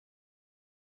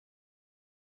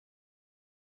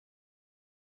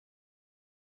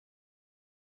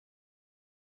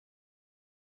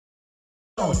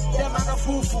Them are the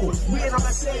foo-foo, we ain't on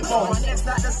the same boat. And next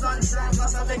that the sun shines, I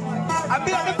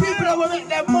be on the people that will make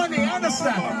their money,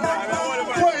 understand?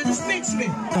 Boy, it just stinks me.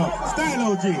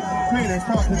 Stylo G, play that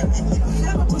partner.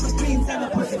 Never put the clean, never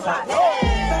put the fat.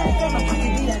 Never put the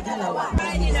beer, Delaware.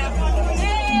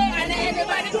 And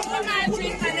everybody come and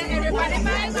drink, and everybody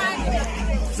buy my.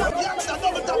 So we have to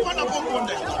double tap on the book one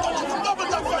day. Double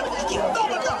tap on the book,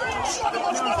 double tap. Show them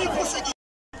what's money pussy.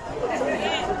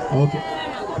 Okay.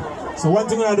 So one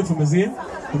thing I do for me, see?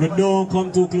 You don't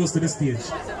come too close to the stage.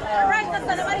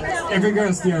 Every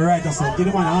girl stay right or so. Give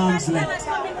them an arm's length.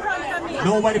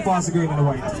 Nobody pass the girl in the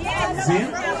white. See?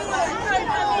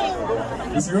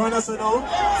 It's run us now.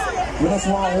 We just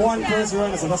want one person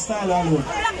run us, the style alone.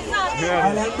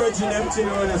 I like bridging them to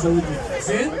run us with me.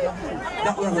 See?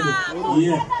 That we're gonna do.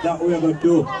 Yeah, that we're gonna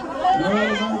do. Hey.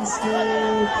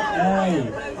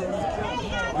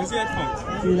 You see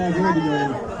that? Feel like you're ready,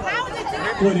 girl.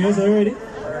 Good, is it ready?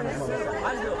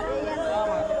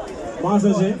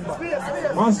 Master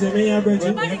J, me and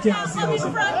Bridget, you can't see us.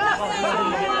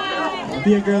 Be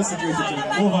a girl security team.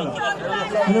 Move on.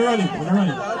 I'm running.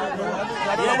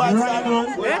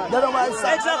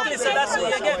 Exactly, so that's what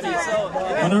you get me.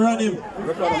 I'm gonna run him.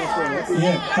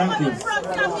 Yeah, thank you.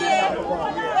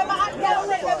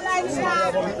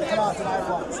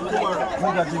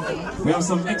 We have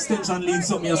some extension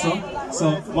leads up here,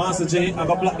 so Master J, I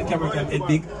got block the camera can get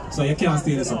big, so you can't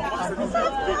steal this up.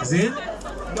 See?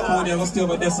 Phone you go stay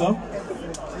over there, so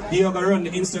you're gonna run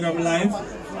the Instagram live,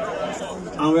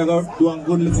 and we're gonna do a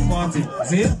good little party.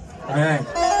 See? Alright.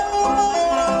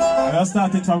 We're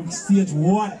starting from stage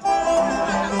 1.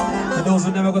 For those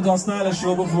who never got to a Stylo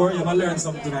show before, you're gonna learn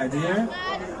something tonight, yeah?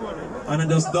 And then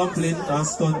just dumpling and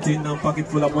stunting and pocket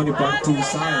full of money on 2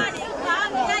 sides.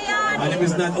 And it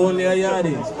is not only a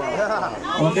yardie.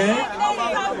 Okay?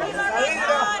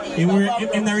 He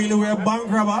not really wear a bank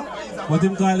robber, but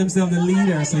him call himself the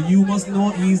leader. So you must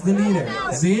know he's the leader.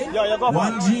 See?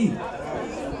 1G.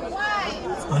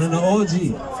 And then the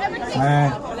OG.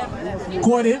 Alright.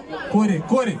 Cody.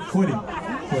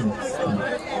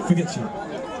 Forget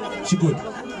she good.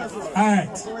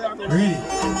 Alright. Ready?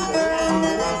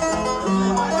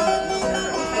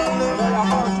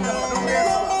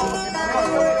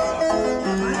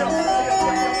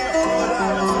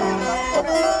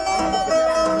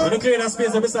 Clear that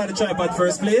space beside the tripod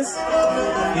first, please.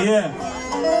 Yeah.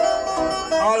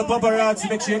 All the paparazzi,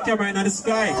 make sure your camera in the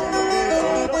sky.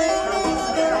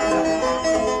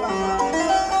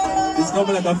 It's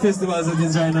coming like a festival as it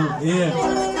is right now. Yeah.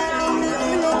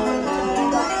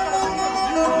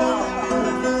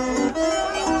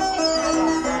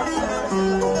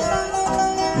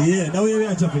 Yeah, now we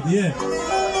are jumping, yeah.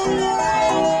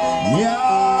 Yeah.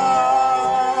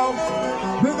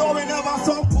 We know we never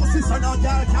saw pussy, so no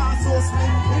girl can't so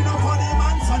slim. We know funny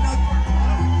man, so no.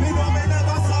 We know we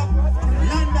never saw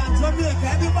London, Jamaica,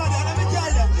 everybody, and every girl,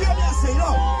 you hear me say, yo,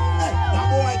 hey, that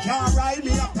boy can't ride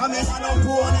me up, come in on a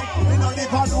pony. We know the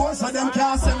bad ones, so them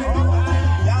can't see me.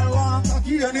 Y'all want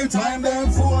cocky anytime they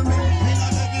phone me. We know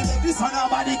they give this, so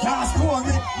nobody can't score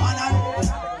me. And I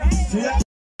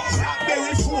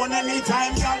Blackberry phone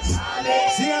anytime, girl.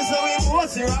 See us so we both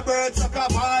see Robert took a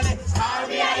party.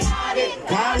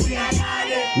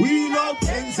 We love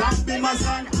Kings and Bimmers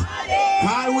and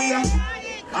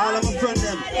all of my friends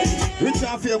them. Rich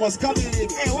and famous coming in.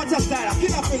 Hey, watch your style,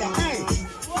 keep up with her. Hey,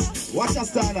 watch your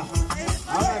style.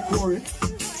 Alright, Corey.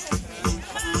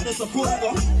 And it's a cool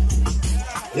go.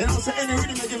 You don't say any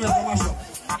rhythm, give me a mash up.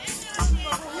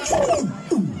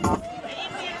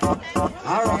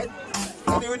 Alright.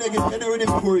 Any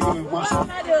rhythm, Corey, give me a mash up.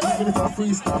 Even if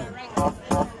it's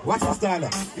freestyle. Watch your style.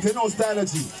 If you know Stylo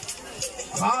G.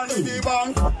 Call me the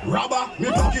bank, robber,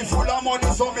 me pocket full of money,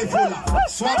 so me full of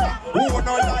swagger. Who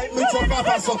no like me chuck up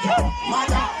a sucker?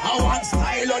 Mother, I want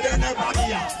Stylo, they never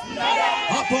here.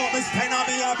 I put me spend on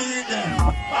me and beat them.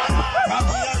 From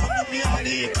me a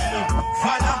leave them.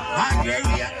 Father, angry,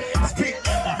 speak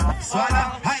them.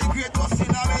 Swallow, high grade was in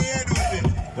my head with it.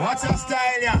 Watch your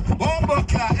style, yeah.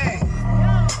 Bombuckler, hey.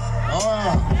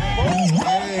 Oh,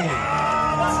 hey.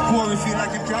 Corey feel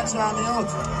like you can't try me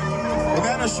out. We're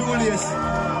gonna shoelace.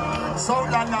 South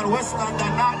London, West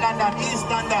London, North London, East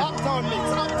London. Uptown mix.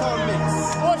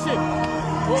 Ocean.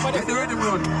 Get the rhythm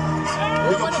run. We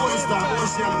got Polestar,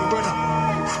 Ocean, my brother.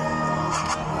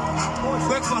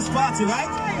 Breakfast party,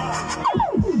 right?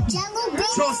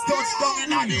 Just touched down in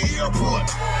the airport.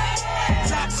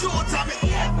 Jack shoot at me.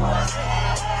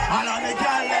 All of the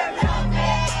girls.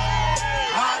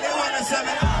 All they wanna say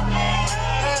me.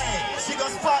 Hey, she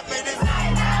gon' spot me this.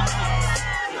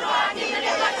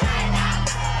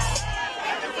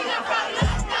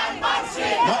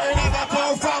 But you never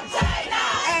come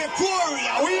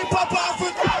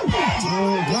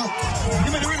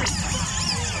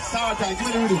all time. Give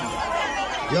me the rhythm.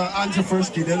 Your answer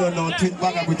first kid, they don't know think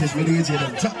back at British religion.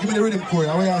 Give me the rhythm, Corey.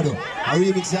 How are you? I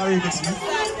remix, me.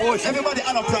 Everybody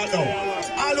on up right now.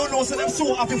 I don't know, so them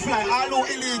so happy fly. I know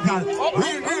illegal.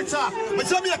 Real talk. But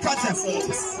tell me a concept.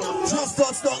 Just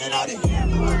touchdown in the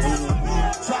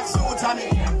track suit on me.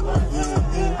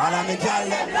 And I'm a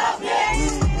girl.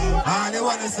 And they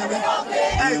want to say me.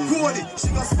 Hey, Cody, she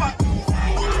got spot.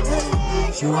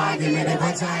 She want to give me the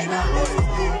vagina.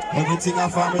 Everything I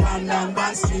from London,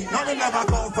 Bond Street. Nothing never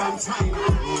go from China.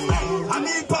 I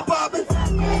mean, Papa, the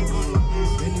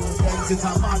new friends, it's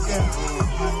a market.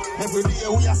 Every day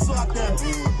we are swap them.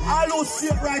 All those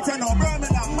shit right now,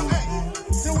 Birmingham. Hey,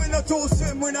 see, we not too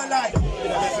swim, we not like.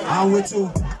 And we too.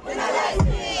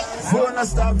 Phone a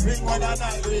stop ring when the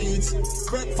night reach.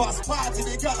 Breakfast party,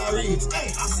 the gallery. Hey,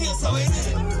 I see us how we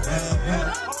did.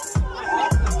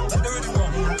 Let the rhythm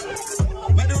run.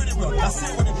 Let the rhythm run. Let's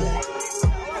see what it is.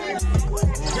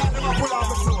 Got them up, pull out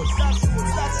the clothes.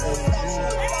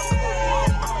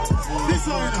 This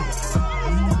one, you know.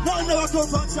 Nothing never comes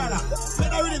from China. Let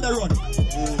the rhythm run.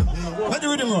 Let the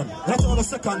rhythm run. That's all the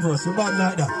second verse. We're bad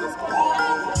like that.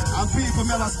 And people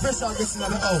may have a special guest in the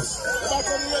house.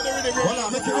 Hold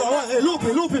on, make it roll. Hey,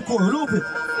 loop it, Corey, loop it.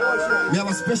 We have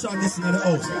a special guest in the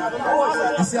house.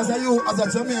 You see, as a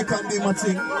Jamaican do my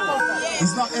thing,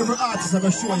 it's not every artist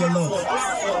ever show your love.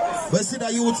 But you see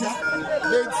that youth here?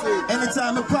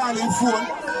 Anytime I call him phone,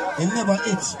 he never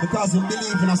itch because he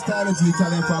believe in a Stylo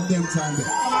talent from them time.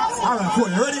 Alright,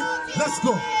 Corey, you ready? Let's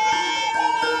go.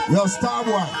 Yo,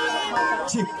 Starboy,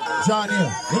 Chip, John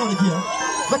here. You know the gear.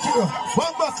 Look it up.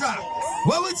 One back up.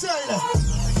 What we tell you?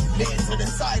 Lean to the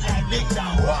side like big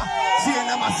down. Seeing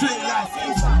them a swing like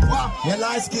your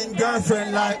light skinned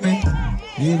girlfriend like me.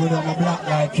 Even though I'm black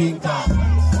like King Kong.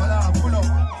 Hold on, pull up.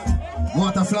 You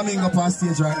want a flamingo up on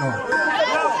stage right now?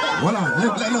 Hold on,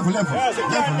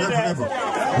 level.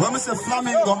 When I say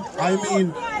flamingo, I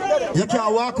mean you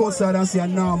can't walk outside and see a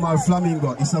normal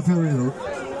flamingo. It's a very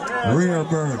rare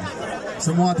bird.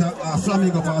 So I want a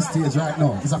flamingo up on stage right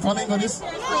now. Is a flamingo this?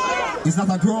 It's not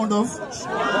a ground dove.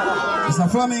 It's a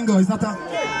flamingo. It's not a...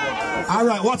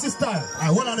 Alright, what's his style?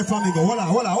 Alright, hold on the flamingo. Hold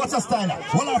on. What's a style?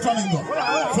 Hold on flamingo.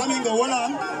 Flamingo, hold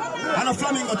on. And a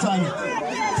flamingo time.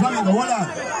 Flamingo, hold on.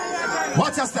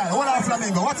 What's your style? Hold on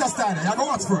flamingo. What's your style? You go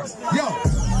watch first. Yo.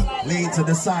 Lean to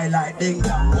the side like ding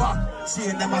dong. What?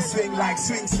 Seeing them a swing like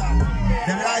swing song.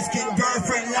 Them light skinned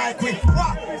girlfriend like we.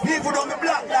 What? Even though me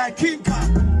black like King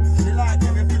Kong. She like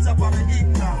every bitch up on me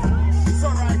income. So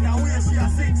right now where she a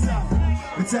sing song.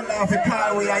 We tell her if you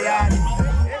call we a yard.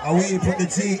 And we put the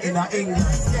G in our English.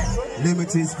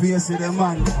 Limited space in the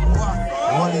man.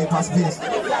 One heap of space.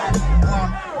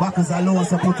 Backers alone,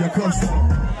 so put your cuffs on.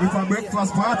 If a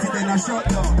breakfast party, then a shut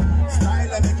down.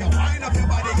 Style and make you wind up your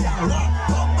body, girl.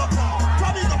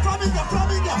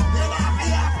 Flamingo. You laugh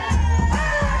here.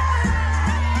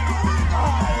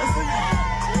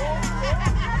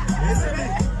 Listen me.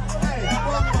 Hey,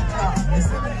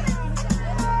 listen me.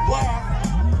 Wow.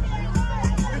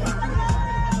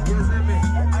 Listen me.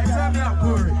 I tell me I'm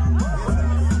Corey.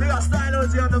 We got Stylo on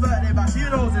the birthday bash. You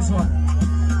know this one.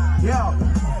 Yo.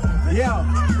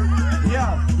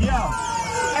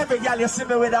 Every girl you see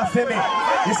me with a for me.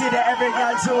 You see that every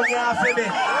girl showing you a for me.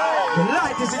 The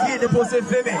light is to get the pussy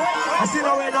for me. I see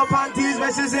no wear no panties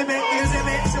when she see me. You see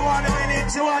me, she wanna win it,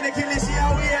 she wanna kill it, she a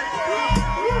win.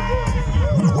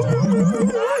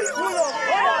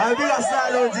 I got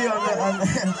Stylo G on the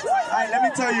Alright, let me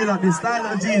tell you that the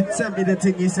Stylo G sent me the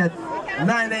thing. He said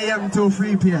 9 AM to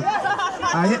 3 PM.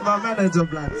 I hit my manager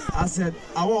blind. I said,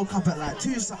 I woke up at like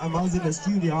 2 something. I was in the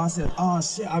studio. I said, oh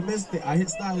shit, I missed it. I hit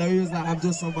Stylo. He was like, I'm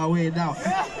just on my way now.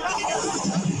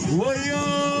 Whoa, yo!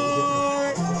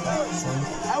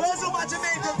 I want so much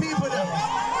Jamaican people there.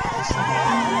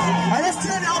 Let's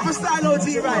turn it up for Stylo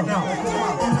G right now.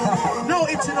 No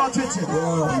itching or twitching.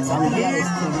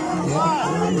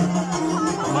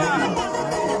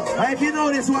 If you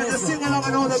know this one, just sing along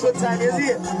and all the good time, you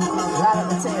see it? Right at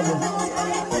the table.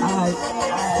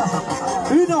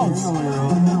 Who knows?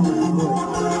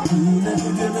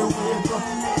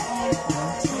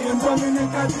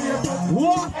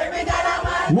 What?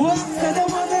 What?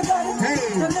 Hey.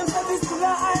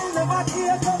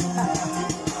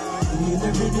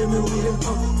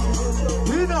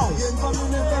 Who knows?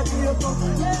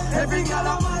 Every girl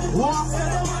what?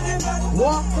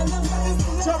 What?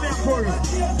 Show me a chorus.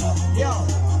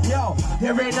 Yo,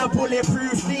 there ain't no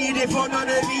bulletproof needed for none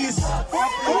of these. I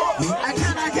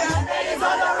can.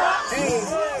 Hey,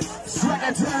 sweat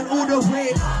and turn all the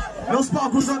way. No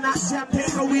sparkles on that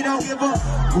champagne, but we don't give up.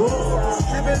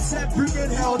 Heaven sent,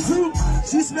 bringing hell too.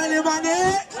 She smelling my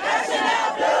neck.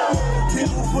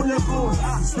 Table full of cool.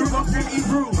 Still up pretty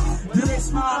brew. Do they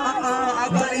smile? I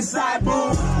got inside,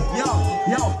 boo.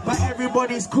 Yo, but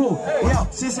everybody's cool. Yo,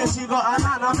 she said she got a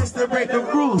hand, I missed to break the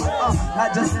rules.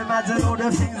 I just imagine all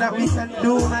the things that we can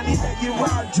do. Man, he said you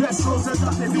wild dress, clothes and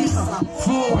nothing be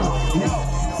fool. Yo,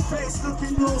 face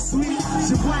looking real sweet.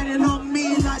 She whining on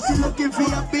me like she looking for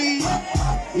your beat.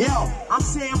 Yo, I'm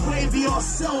saying wavy or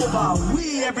silver.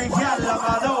 We every gal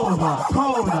love over.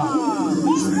 Colder.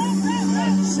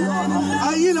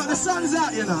 Oh, you know, the sun's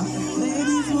out, you know.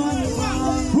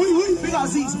 We got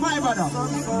Zeke's, my brother.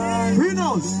 Who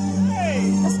knows?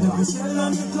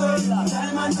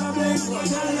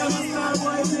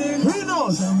 Who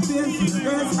knows?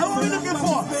 What are we looking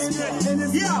for?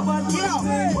 Yeah.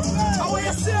 How are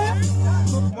you, sir?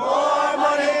 More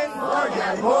money,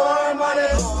 more money.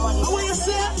 How are you,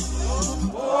 sir?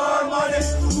 More money.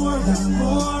 More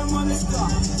money.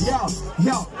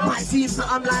 Yo, my team's not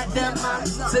unlike them, man.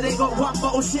 So they got one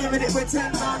bottle sharing it with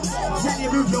 10, man. Can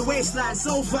you move your waistline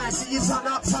so fast? So you turn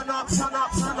up.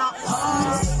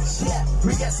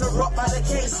 We get some rock by the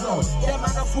case, though. Them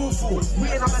man a fool. We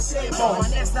ain't on the same boat.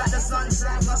 And it's like the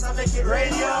sunshine, plus I make it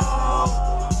radio.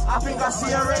 I think I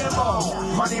see a rainbow.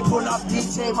 Money pull up,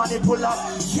 DJ, money pull up.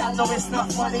 Y'all know it's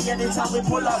not funny anytime we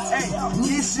pull up. Hey,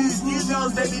 new shoes, new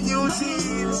girls, baby, new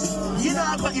jeans. You know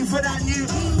I got you for that new.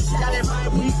 Y'all in my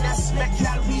weakness, make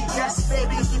y'all weakness.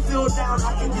 Baby, if you feel down,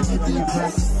 I can give you deep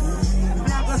breath. I'm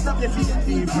not gonna stop you feeling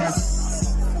deep breath.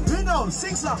 Who knows?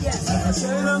 Sing some. What?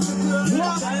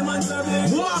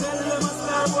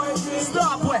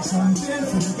 Stop West.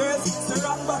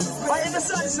 Right in the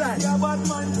sunshine. Yeah,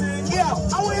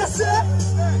 how will you say?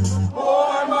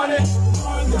 More money.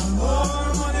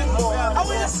 More money. How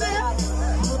will you say?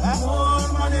 More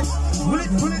money.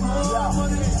 Pull it.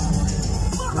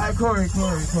 Alright, Corey.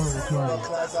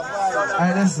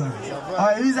 Alright, listen.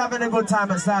 Alright, who's having a good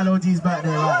time at Stylo G's back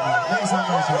there right now? Make some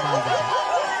noise for my guy.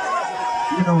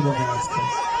 You know the guys.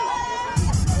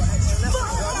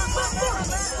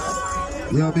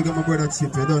 Yeah, big up my brother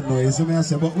Chip, you don't know it, so I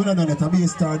say, but we don't know it, I'll be a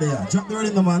star there. Drop the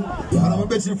rhythm, man. And I'm a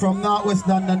bitch from Northwest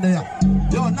London there.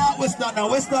 Yo, Northwest London,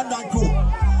 West London cool.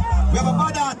 We have a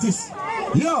bad artist.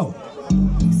 Yo. A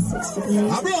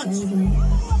Brunch.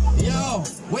 Yo,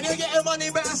 when you get your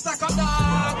money, better stack up,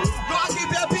 dog. Go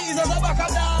keep your peas on the back of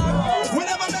dog. We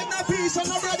never make no peas on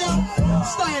the brother.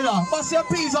 Stylo, bust your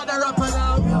peas on the rapper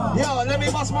now. Yo, let me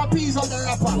bust my peas on the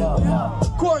rapper.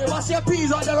 Corey, bust your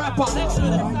peas on the rapper.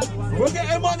 We're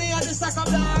getting money on the stack up,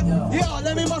 dog. Yo,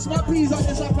 let me bust my peas on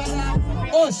the rapper now.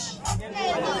 Ush.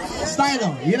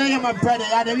 Stylo, you know you're my brother,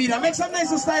 you're the leader. Make some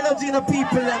nice Stylo G the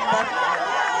people, man.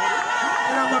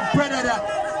 You know my brother that.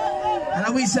 And I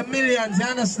win some millions, you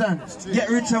understand? Get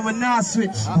richer with now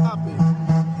switch.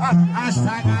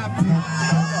 Hashtag happy. You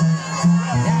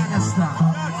understand?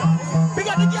 We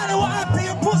got the girl who happy,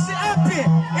 you pussy happy.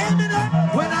 Hear me now?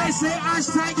 When I say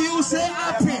hashtag, you say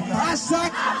happy.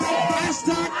 Hashtag.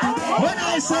 When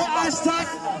I say hashtag,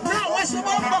 now what's the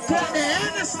motherfucker there? You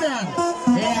understand?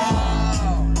 Yeah.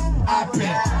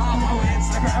 Happy.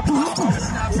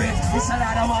 It's a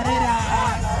lot of money there.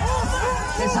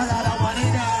 It's a lot of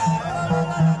money there.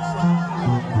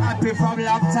 Happy from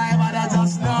long time and I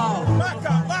just know. Back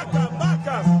up.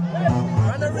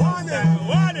 And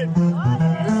want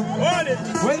it.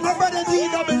 Well, my brother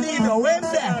D-double, when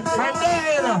there? From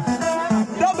there, you know.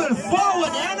 Double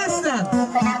forward, you understand?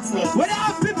 When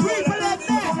happy people in there.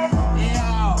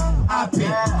 Yeah, happy.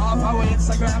 Off our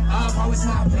Instagram, off our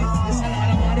Snap. It's a lot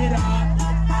of money there.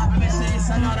 I'm going to say it's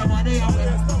a lot of money.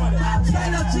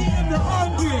 Stylo G, I'm the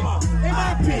hungry. I'm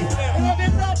happy. Love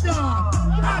him not dog.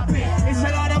 Happy. It's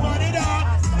a lot of money dog.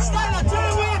 Stylo, tell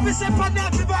me where we say for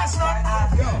that verse now.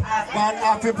 Man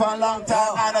happy for a long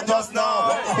time and I just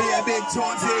know. Be a big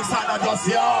tune six and I just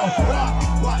yo.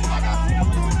 What?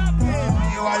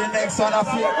 You are the next one I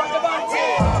feel.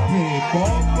 Happy.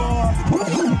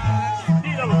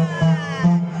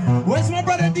 Where's my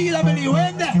brother D-double? Where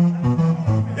in there?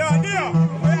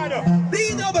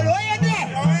 D-double, where in there?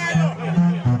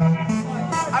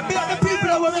 I be like the people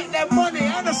that will make their money,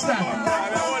 understand?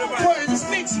 Boy, just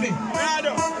mix me.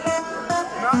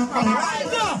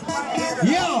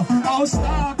 Yo, I'll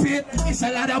stop it. It's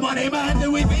a lot of money,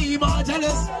 man. We be more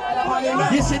jealous.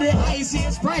 You see the icy,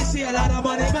 it's pricey. A lot of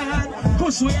money, man.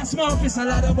 Push we a smoke, it's a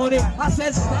lot of money. I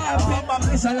said stop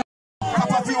it. It's a lot.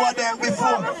 A few of them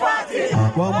before.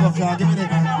 One more flag, give me the.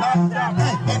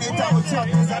 Anytime we chat,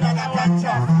 it's another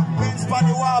catcher. Winds by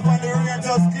the wall, and the rain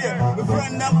just clear. The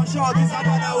friend them a short, it's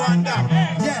another wonder.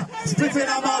 Yeah, spliffing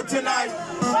them out tonight.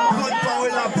 Good power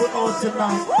will have put out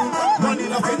tonight. Money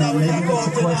nothing that we can go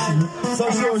tonight. So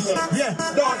shush, yeah,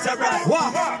 don't check right.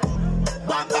 What?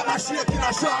 Bam bam a shaking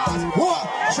a shot. What?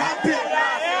 Champion.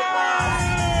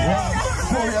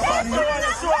 Corey body.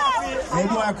 Hey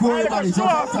boy, Corey body.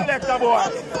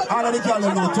 All of the girls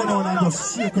know turn on and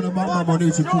just shake on the bam bam on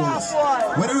the chorus.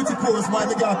 When you reach the chorus, man,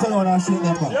 the girl turn on and shake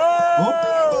them back.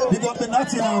 Oh, you got the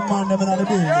Nottingham man them in the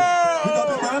building. You got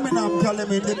the Birmingham girl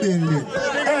them in the building.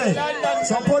 Hey,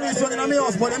 some police running on me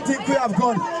house, but them think we have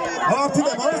gone. Off to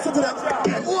them, listen to them.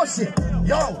 Oh shit.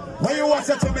 Yo, when you watch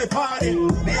it to me party,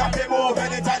 me have to move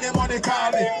anytime the money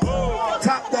call me.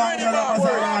 Tap down your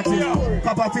Maserati.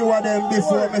 Papa two of them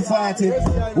before me 40.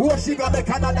 Oh, she got make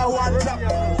another one trap.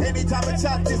 Anytime we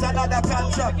chat is another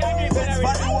contract. Benz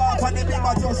for the walk and the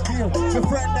beamer just kill. The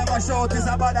friend them a shout is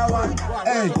another one.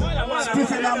 Hey,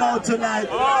 spiffing them out tonight.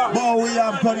 Boy, we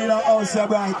have gun in our house,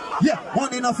 right? Yeah,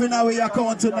 money enough in our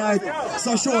account tonight.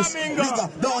 So shows, nigga,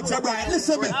 don't you right?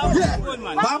 Listen me, yeah.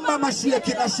 Mama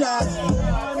shaking a shot.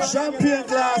 Champagne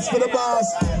glass for the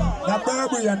boss. That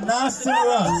Burberry and nasty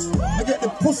rats. I get the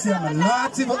pussy and the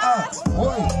lot of art.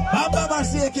 Boy, Mama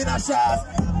shaking a shot.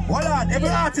 Hold on, every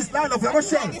artist line up, you ever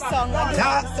shake?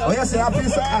 Yeah, oh you say a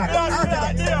piece of art.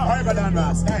 I go down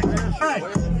last. Hey,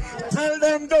 tell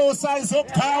them those size up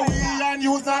car we and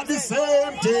use not the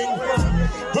same thing.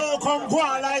 Don't come go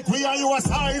like we are your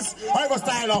size. I go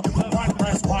style up, one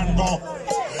press, one go.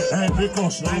 Every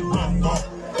cush like mango.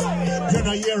 You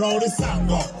know hear how the song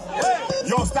go.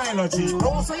 Your Stylo G,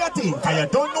 don't say your thing, cause you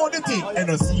don't know the thing. And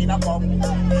you see a cup, in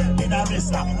a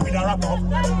vista, with a wrap up.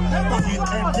 Pocket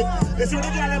empty. You see the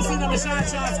girl I'm seeing on the short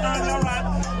shorts, all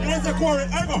alright. Here's the quarry,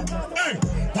 I go, hey.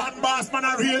 Dan Boss, man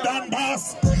a real Dan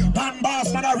Boss. Dan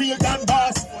Boss, man a real Dan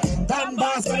Boss. Dan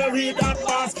Boss, man a real Dan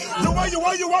Boss. You,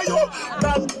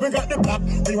 Dan, we got the black,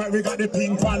 we got the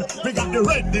pink one. We got the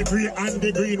red, the green, and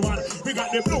the green one. We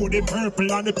got the blue, the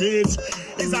purple on the page.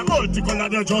 It's a multicolor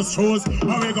that just shows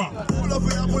how we go.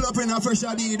 Pull up in a fresh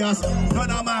Adidas.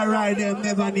 None of my ride them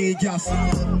never need gas.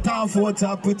 Town for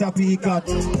top with a peacock.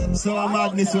 So a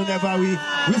madness whenever we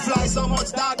fly so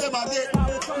much that them a get.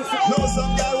 No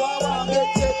some guy want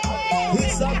get it.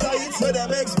 It's after it so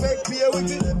them expect pay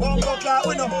with it. One go clock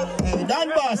we know. Hey, Dan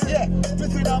Boss, yeah.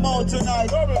 Flipping them out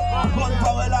tonight. One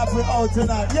power lap we out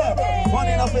tonight. Yeah. One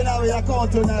enough in our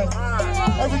account tonight.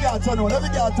 Every girl turn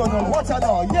on, Watch out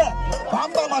now, yeah.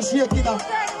 Bam bam a shaking up.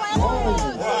 Oh,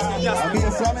 I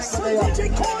mean,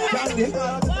 Candy.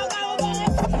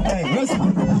 Hey, listen.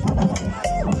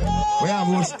 We have.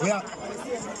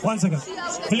 1 second.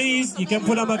 Please, you can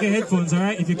put on back your headphones,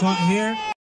 alright? If you can't hear.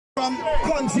 From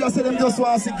country, I said them just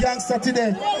want to see gangster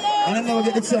today. And I never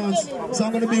get the chance. So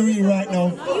I'm going to be real right now.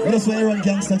 We just want to run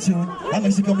gangster tune. I'm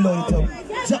going to come blow it up.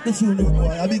 Chop the tune,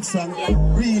 boy. A big song.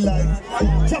 Real life.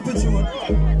 Chop the tune.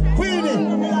 Queenie.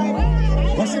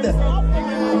 What's it there?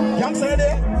 Gangster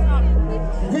there?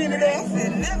 Queenie there?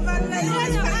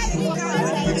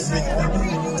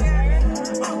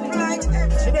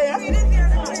 She there?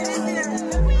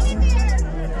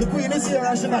 The queen is here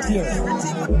and she's not here.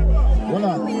 Hold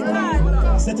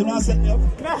on. Set to not set me up.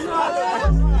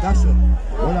 That's it.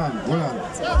 Hold on.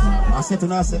 I set to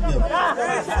not set me up.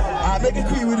 I make a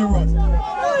queen with the run.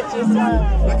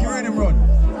 Make you ready to run.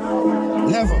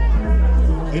 Level.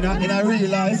 In a real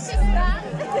life,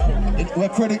 where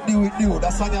credit due with due.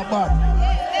 That's on your back.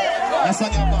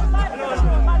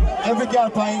 Every girl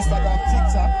on Instagram,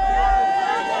 TikTok.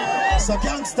 So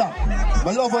gangster,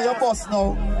 my love of your boss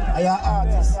now, and your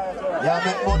artist. You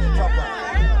make money proper.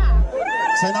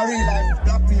 So in a real life,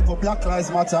 black people, Black Lives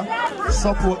Matter,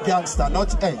 support gangster,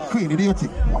 not, hey, Queen, do you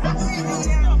think?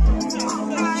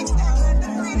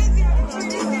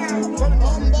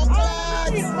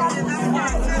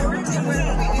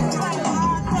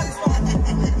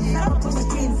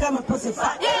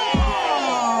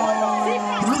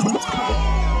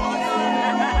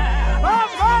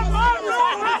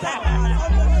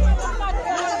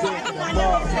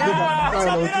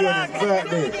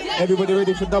 Everybody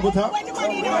ready for double tap?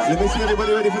 Let me see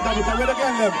everybody ready for double tap. We're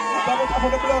again them. Double tap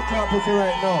on the blood clot pussy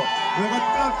right now. We got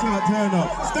blood clot turn up.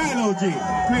 Stylo G.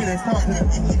 Queen, let's start with it.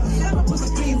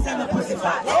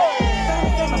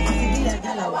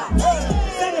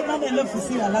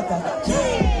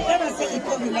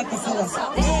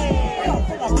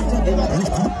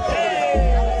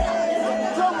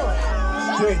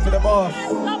 Straight to the boss.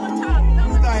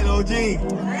 Stylo G.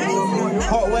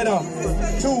 Hot weather.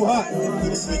 Too hot.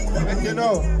 And you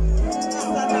know.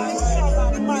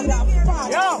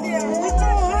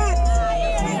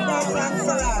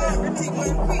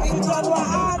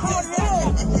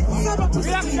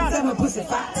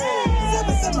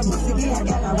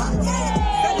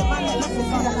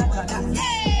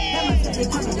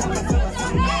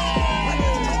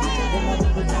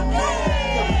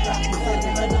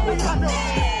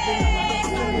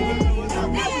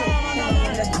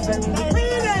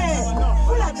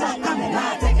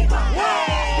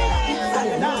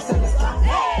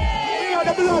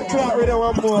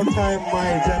 one more time,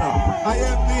 my Jenna. I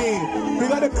am me. We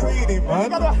got a cleaning,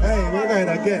 man. Hey, we're going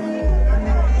again.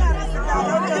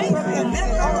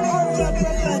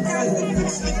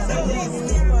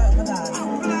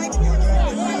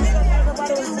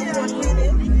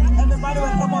 Everybody will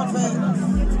come out for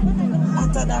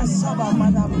after that summer,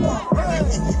 madam.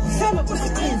 Send me pussy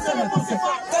clean, send me pussy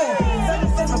fat.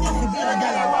 Send me pussy be a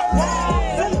gala.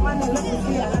 Send me money, let me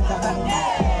be a gala.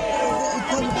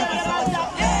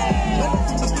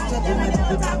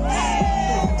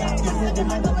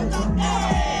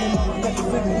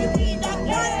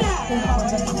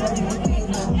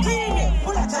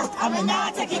 I'm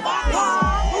not taking it back.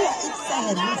 We are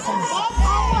excited.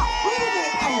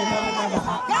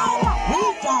 We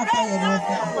talk to you.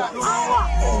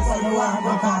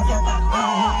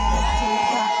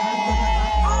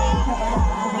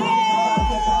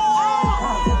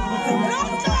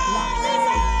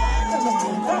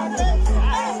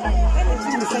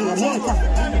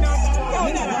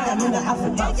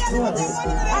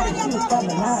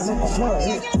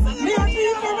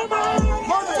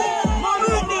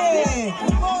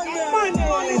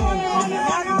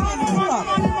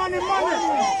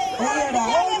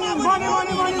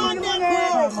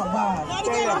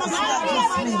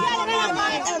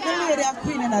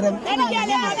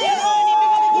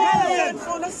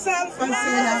 For the self and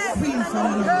say that queen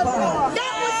from the bar.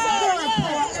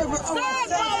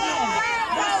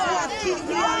 That's what keeps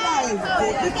me alive.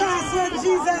 Because when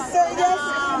Jesus said yes,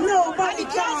 nobody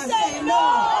can say no.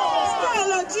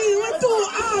 Stylo G, we're too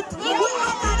hot. We're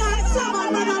hotter than summer,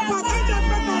 motherfucker.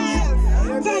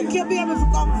 Thank you, baby, for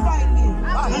come find me.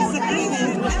 I said, baby,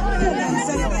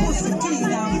 say your pussy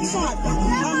clean and fat.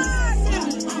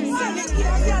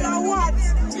 Yes, what?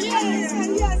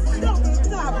 Yes, don't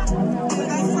stop.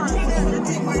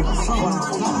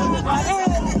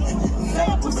 Say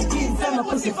my pussy clean, say my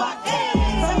pussy fat.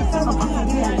 Say my pussy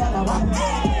clean, I gotta walk.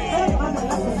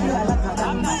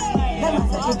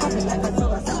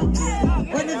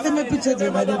 When you see me picture, they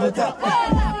might never talk.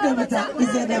 Never talk, he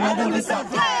said never, never stop.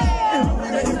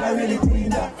 Never really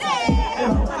clean up.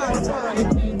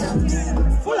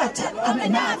 Full of chat,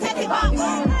 I'm not taking back.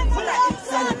 Full of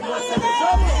excellent.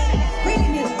 We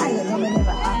need fire, we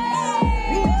never have.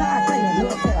 We talk to you,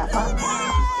 don't say a fuck.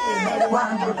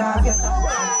 One good dog, yes.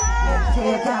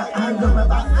 Take out and do my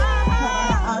back.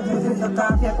 I'll do this to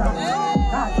talk, yes. I'll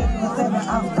take you to the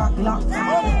half-cock lock.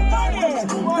 Back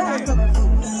to the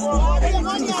food.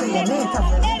 Anything you say, you make up.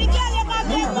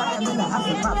 We are going to have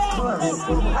to pop scores.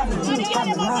 And the cheese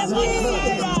coming out.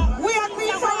 We are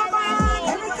queen for a man.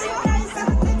 Everything nice,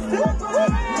 everything simple.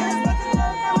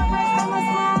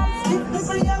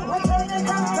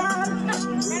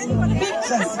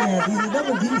 Just yeah, these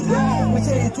double D. We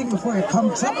tell you a thing before you come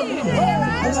trouble me. I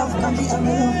love candy and I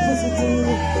love pussy too.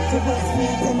 So what's me,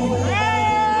 tell me where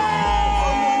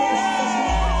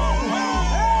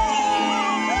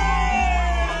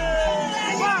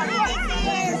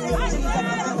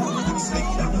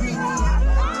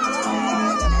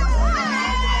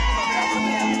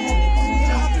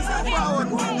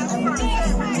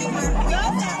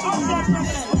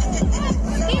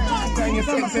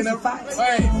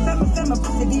Hey,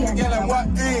 girl, what?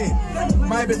 Hey,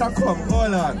 my better come.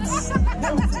 Hold on.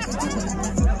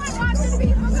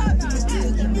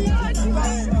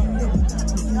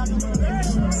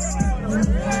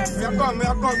 Me a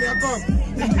come.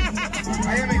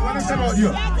 I hear me. What is about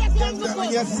you?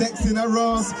 You're sexy in a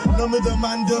Ross. No middle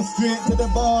man, just straight to the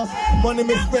boss. Money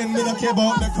me spend, me don't care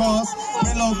about the cost.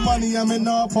 Me love money, I'm in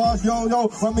no pass. Yo,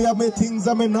 when me have me things,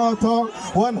 I'm in no talk.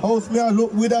 One house, me I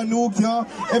look with a new car.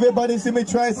 Everybody see me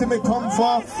try, see me come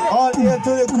far. All here to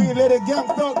the queen, let the gang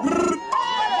talk.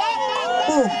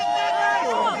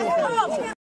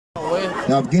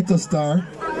 You have Ghetto Star.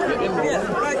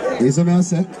 You see me I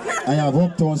say? I have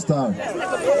Uptown Star.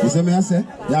 You see me I say?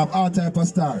 You have all type of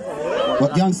star.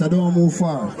 But gangster don't move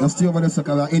far. Just stay over there so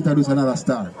I introduce another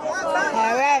star.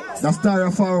 The star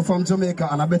are far from Jamaica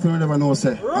and I bet you never know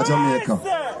say a Jamaica.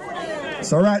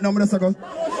 So right now I'm just go.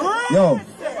 Yo,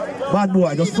 bad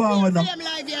boy, just forward now.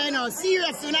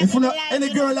 If you know, any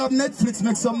girl have Netflix,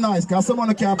 make some nice, cause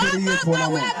someone can't pay the earphone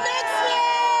now.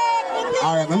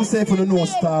 Alright, let me say for the no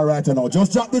star right now.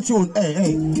 Just drop the tune.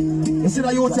 Hey. You see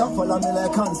that you want to follow me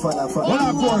like hands follow. What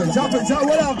up, Corey? Drop it,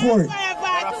 what up, Corey?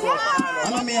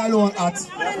 I'm me alone at.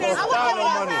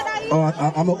 Oh,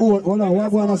 I'm a own. Hold on,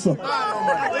 what going on, sir?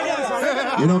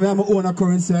 You know me, I'm a own a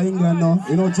currency in England now.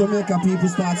 You know, Jamaica people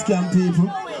start scam people.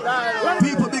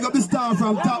 People big up the star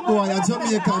from Top Boy and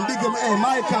Jamaican. Big up, hey,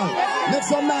 Michael. Make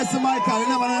some nice to Michael. You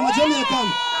never know, I'm a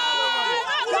Jamaican.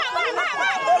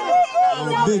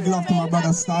 Big love to my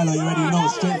brother Stylo, you already know.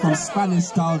 Straight from Spanish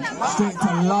Town, straight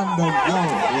to London. Yo,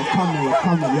 we're coming,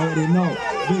 you already know.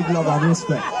 Big love and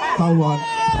respect. Come on.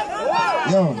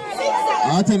 Yo,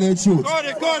 I'll tell you the truth.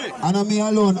 And I'm me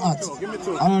alone at.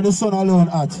 And I'm the son alone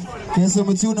at. Can you see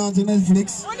me tune on to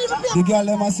Netflix? The girl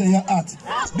them I say you're at.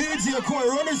 DJ Corey,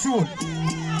 run the show.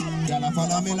 Girl, I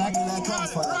follow me like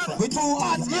we too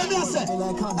hot, hear me say.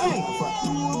 Hey,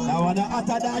 now wanna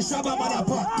hotter than Shabba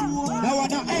motherfucker. Now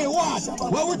wanna, hey,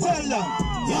 what we tell them?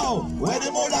 Yo, where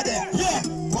the mother there? Yeah,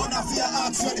 wanna fear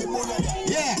ask where the mother there?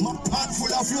 Yeah, hand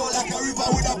full of flow like a river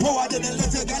with a power, then they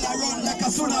let a girl run like a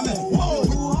tsunami.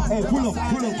 Whoa. Hey, pull up.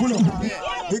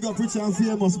 Big up rich and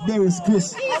famous, Berry's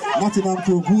Chris. Nottingham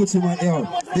crew, Gucci my ear.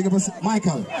 Big up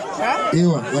Michael. Yo,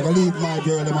 you're gonna leave my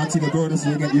girl them until you go to so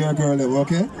you get your girl them,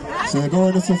 okay? So you go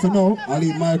on the stuff for now, I'll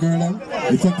leave my girl them.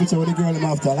 You take picture with the girl them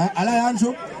after.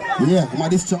 Alejandro? Yeah, my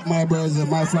distract my birds and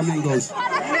my flamingos.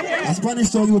 A Spanish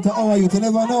town youth, how are you? You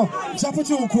never know. Chop it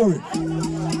through, Corey.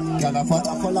 Girl,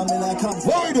 follow me like I'm.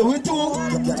 What we do? We do.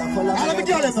 Let me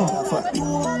get it now.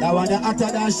 That one that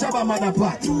hotter than Shabba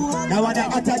motherfucker. That one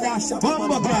that hotter than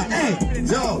Shabba. Hey,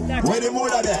 yo, where the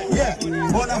mother there? Yeah,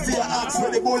 wanna fear axe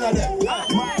where the mother there?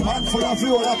 Man full of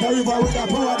flow like a river with a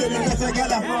power, then you get a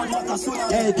gal.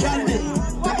 Hey, Candy,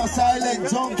 them a silent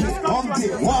junkie, humpty,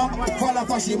 walk, follow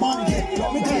for she monkey.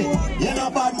 Hey, you know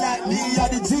bad like me, you're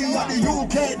the G, you're the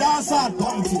UK dancer,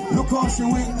 bumpy. Look how she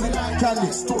wing me like Candy,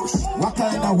 what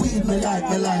kind of weed me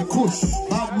like kush.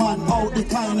 Bad man out the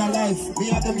kind of life.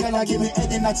 Me and them gyal give me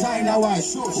head in a China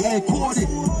wife. Yeah, Cody,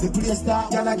 the place that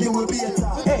gyal give me beer.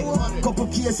 Hey, couple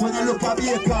case when you look at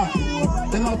Baker.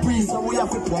 Them a breeze, so we have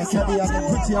to twice. Yeah, they are the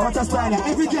pretty. What a style,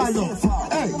 every gyal know.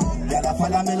 Hey, gyal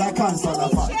follow me like cancer. Gyal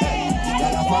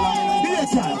follow me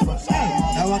like Baker. Hey,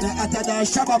 I want to hotter than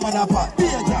Shabba motherfucker.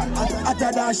 Baker,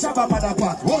 hotter than Shabba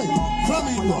motherfucker. Whoa,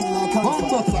 flamingo,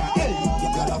 bumbucker. Hey,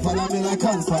 gyal follow me like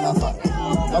cancer.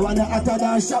 I want to hotter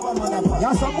than Shabba motherfucker.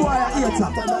 You're some boy I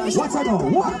hate. What I know?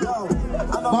 What?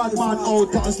 Bad man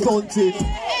out and stunting.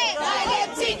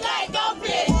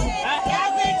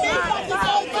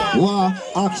 Wow,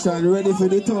 action ready for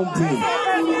the thumping.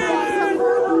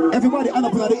 Everybody on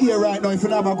up in the ear right now if you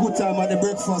have a good time at the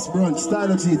breakfast brunch.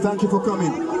 Stylo G, thank you for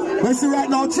coming. Let's see right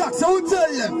now, Chuck, so who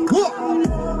tell them? What?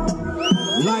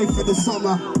 Life for the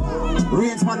summer.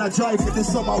 Range man a drive for the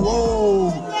summer.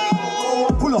 Whoa.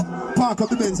 Pull up. Park up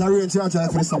the Benz and range your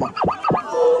drive for the summer.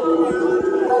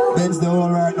 Benz the all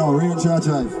right now, range your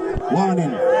drive.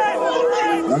 Warning.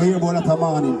 You'll hear about that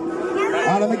morning.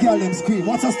 All of the girls them scream,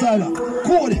 what's a style?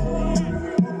 Cody.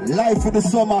 Life for the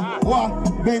summer.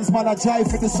 What? Benz man a drive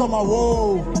for the summer.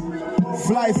 Whoa.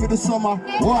 Fly for the summer.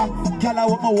 What? Girl I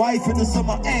want my wife in the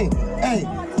summer. Hey,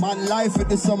 man, life for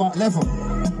the summer. Level.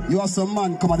 You are some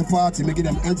man come at the party, make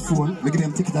them headphone, make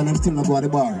them ticket and them still not go at the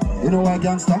bar. You know why,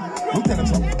 gangster? I'm telling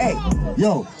you, hey,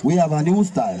 yo, we have a new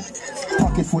style.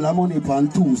 Pocket full of money on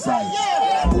two sides.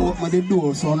 Open the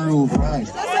door, sunroof, right?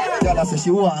 Girl say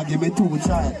she want to give me 2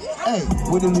 child. Hey,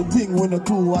 with the thing, when the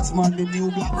 2 watch man, the new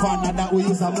black van, and that we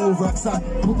use a move rucksack.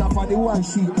 Put up on the one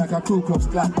sheet like a 2 clubs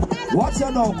clock. Watch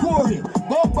you now, Corey,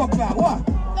 bumper clock, what?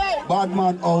 Bad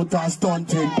man out and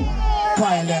stunting.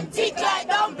 Kyle them. Tick like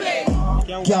dumpling.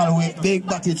 Girl with big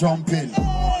body jumping.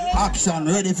 Action,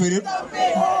 ready for it?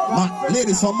 Man,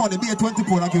 ladies, some money, be a 20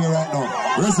 pound I give you right now.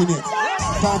 Resonate.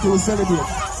 Party will celebrate.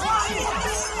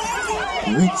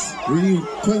 Rich, real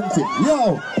 20.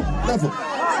 Yo, level.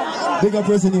 Big up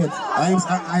resonate.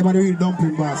 I'm a real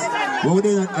dumpling boss. But we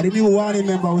did the new warning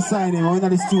member we sign him. We're in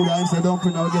the studio, I'm saying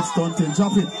dumpling, now we get stunting.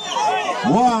 Drop it.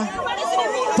 One.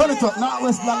 Turn it up, not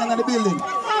West London in the building.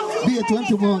 Be a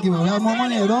 20 pound giver. We have more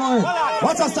money, don't worry.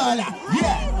 What's a style?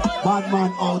 Yeah. Bad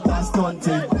man out and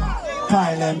stunting.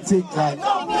 Kyle them tick like.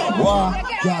 Wow.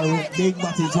 Girl with big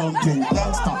body jumping.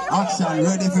 Gangster action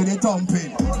ready for the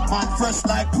thumping. Man fresh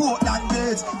like Portland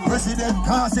Beach. President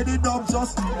can't see the dub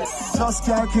just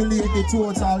calculate the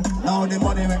total. Now the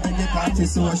money make me get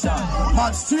anti-social.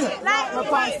 Man straight.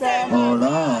 Oh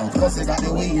Lord. Cause they got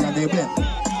the weed and the bed.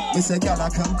 Me say girl I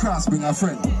come cross bring a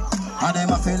friend. And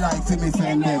them I feel like for me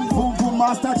friend them. Boom boom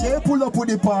Master J pull up with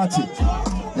the party.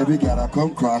 Every girl I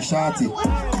come crash shorty.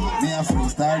 Me a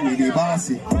freestyle me the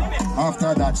bossy.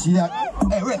 After that she a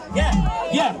hey wait.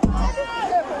 Yeah.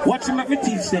 Watch him make me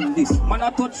teach them this. Man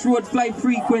I touch road fly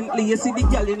frequently. You see the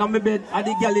gal in my bed and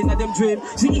the gal in them dream.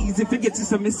 She easy forget to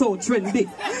say me so trendy.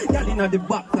 Gal in the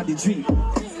back of the dream.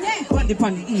 Bandy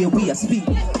pan the ear we a speed.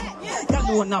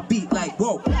 Gal wanna beat like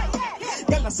whoa.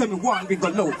 Gal say me one we go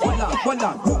low. Hold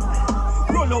on.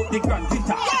 Roll out the grand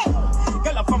Peter.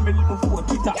 Gal from me little for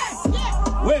Twitter.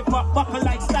 Wave back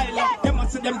like Stylo. Them a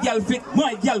say them gal fit,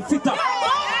 my gal fitter.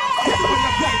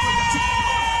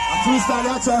 Freestyle,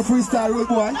 you try freestyle, rude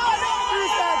boy.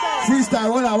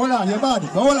 Freestyle, hold on, your body.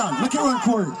 Hold on, make it run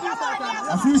for it.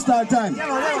 A freestyle time.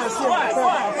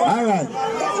 Alright.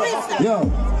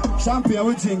 Yo, champion,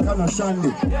 we drink on a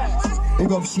shandy.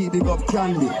 Big up she, big up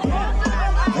candy.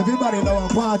 Everybody know a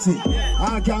party.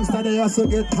 All gangsters they also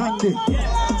get handy.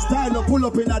 Stylo pull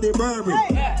up in at the Burberry.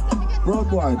 Bro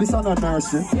boy, this is not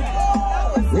nursery.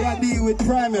 We are deal with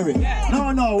primary.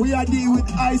 No, we are deal with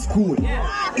high school.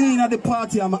 In at the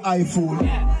party, I'm an high fool.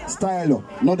 Stylo,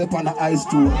 not up on the high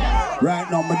stool. Right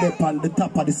now, I'm up on the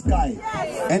top of the sky.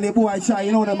 Any boy try,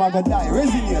 you know them are gonna die.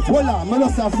 Resonate, hold on, me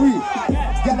just are free.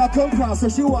 Girl come cross, so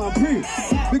she want free.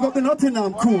 Big up the nothing,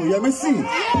 I'm cool, yeah, me see.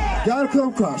 Girl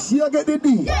come cross, she get the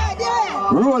D.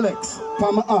 Rolex,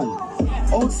 for my hand.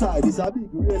 Outside is a big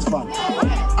race fan.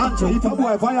 Andrew, if a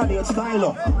boy violate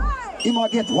Stylo, he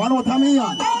might get 1 out of me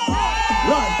hand.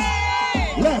 Right,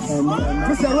 left,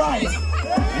 we say right,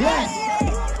 left,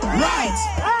 right,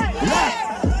 left.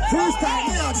 Freestyle,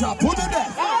 me and drop, put it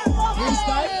there.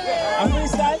 Freestyle, a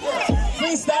freestyle,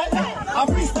 freestyle, a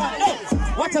freestyle. Hey,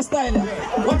 watch a styler,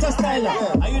 watch a styler.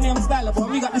 Are you name styler, but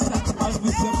we got the shot. As we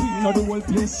say, we know the whole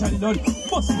place shall done.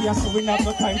 Must be a so we have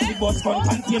no time to bust gun.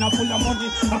 Container full of money,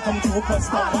 I come to a bus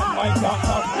stop on my car.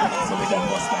 So we don't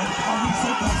bust gun. And we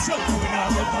say, come shut, we now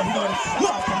get done.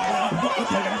 Walk on the line, but we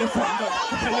tell them the front door.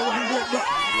 Tell you one word,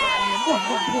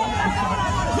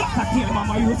 I tell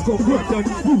mama you go work done.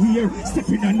 Who here?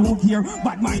 Stepping on no gear.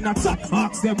 Bad mind attack.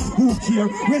 Ask them who care.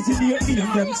 Resonate in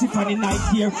them. Sit on the night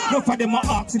here. No for them I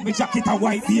ask if me jacket a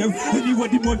white beer. Anyway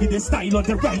the money the style of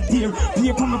the right there.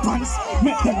 Play from my pants.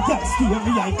 Make them girls steer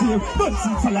me eye clear. Don't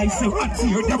see for life say one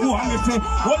tear. Them want me to.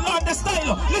 Oh Lord the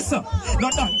style. Listen. No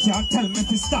one can't tell me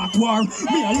to start war.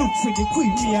 Me a look for the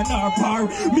queen. Me and our power.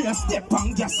 Me a step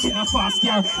on gas in a fast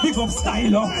car. Big up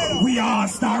Stylo. We are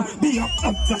star. Be up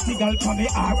just the girl for me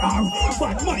RR.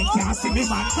 But my can't see me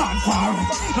man gone far.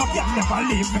 No girl never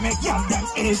leave me. Make girl them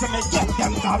age. Make girl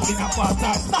them top in a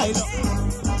faster Stylo.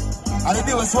 And the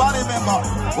deal is what I remember.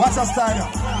 What's a Stylo?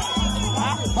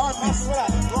 Badness.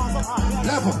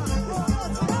 Level.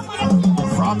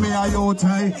 From me a youth,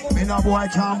 hey. Me no boy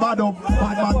can't bad up.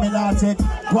 Bad man me not take.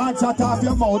 One shot off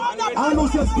your mouth. I know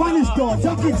your Spanish girl.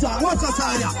 Take it down. What's a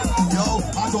Stylo? Yo,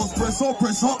 I just press up,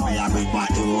 me a bring back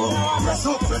the road. Press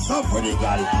up for the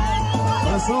girl.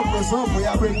 Press up, we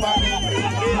a bring back the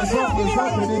press up for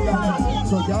the girl.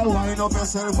 So girl, wind up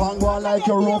yourself and go like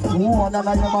a rough woman. And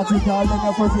I am a tickle, then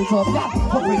you put it up.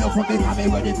 Put me up for me,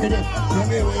 I'm ready for it. Let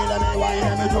me wait, let me wine,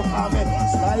 let me jump on me.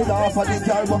 Slide off of the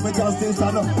girl, but me just stay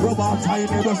stand up. Rub out time,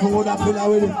 me just hold up, pull out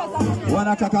with it. 1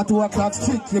 o'clock at 2 o'clock,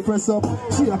 strictly press up.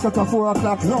 3 o'clock at 4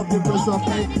 o'clock, love the press up.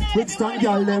 Brixton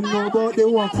girl, them know about the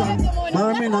walk plan.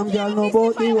 Birmingham girl know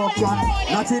about the walk plan.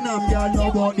 Nottingham girl know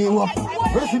about the walk.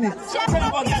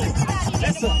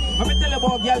 Listen, let me tell you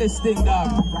about Gallus thing,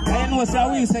 dog. I know so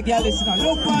we say Gallus now.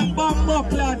 Look on Bumbo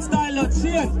Clan, Stylo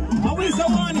chain. And we say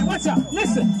warning, watch out,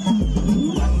 listen.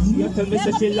 She tell me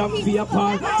say she long for your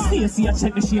car. Stacy a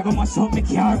check the she go mash up me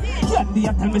car. Candy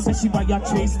a tell me say she buy a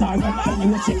 3-star. And I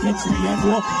know check the 3 and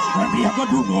go. When me a go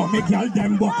do no, me girl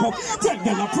them buck up. Tell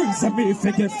girl a prince and me if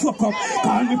I get fuck up.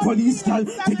 Call me police girl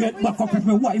to get back up. If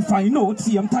me Wi-Fi no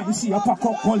same time she a pack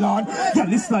up. Hold on.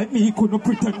 Girl is like me couldn't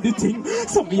pretend the thing.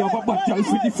 So me have a bad girl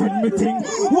for defend me thing.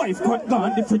 Wife cut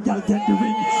down different girl get the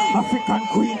ring. African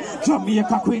queen,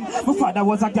 Jamaica queen. My father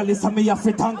was a girl so me have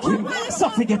to thank him. So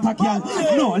forget a girl,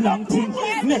 no long thing.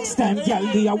 Next time girl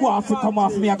the a war fi come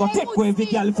off me I go take away the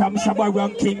girl from Shabba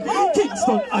Ranking.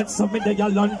 Kingston and some in the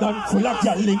London full of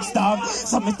girl links down.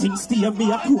 Some things stay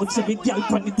me a coach every girl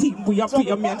from the team. We a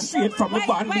pay me and straight from the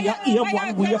band. We a air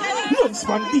one way. Lunch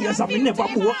one days and me never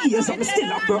more ears and me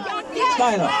still a bro.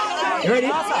 Stylo, you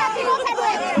ready?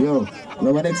 Yo,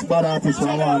 we're the next bad artist for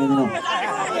a while, you know.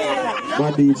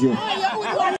 Bad DJ.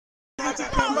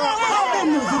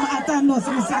 No,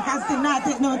 so I can still not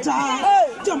take no charge.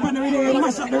 Jump on the radio,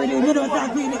 mash up the radio, we don't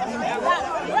talk with it.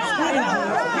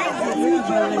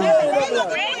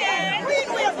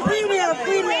 Premium,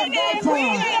 go for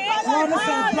it. You want to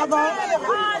say plug out?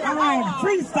 Alright,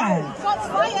 freestyle.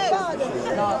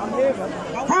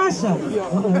 Passion.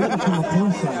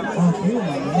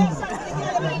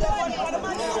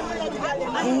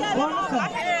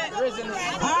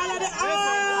 All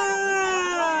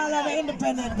of the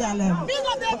independent girl,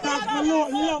 because I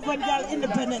love when girl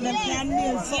independent, them can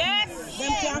nail something,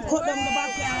 them can cut them the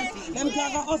backyard, them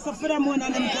can go hustle for them one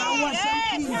and them can wash them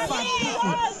clean fat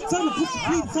pussy. Son of pussy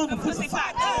clean, son of pussy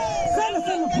fat. Son of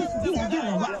pussy clean,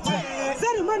 girl what?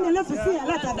 Son of man, you love to see a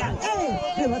lot of that.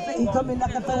 Hey, they will say he coming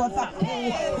like a tower fat.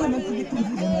 When they see the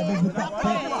TV, they will double tap.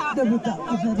 Double tap,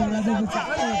 if they double tap.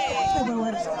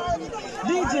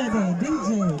 Life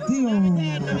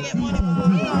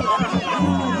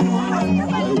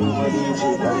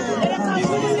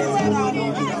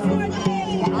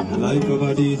of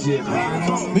a DJ.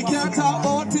 We can't talk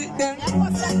about it then.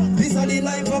 This is the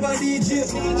life of a DJ.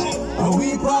 And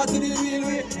we party the real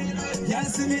way. Y'all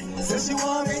see me, say she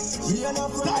want me. We are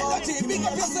not Stylo team, big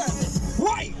up yourself.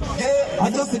 Why? Yeah,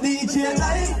 I just a DJ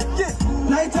life. Yeah,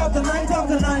 night after night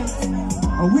after night.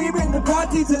 And we bring the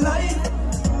party to life.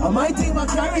 And my team are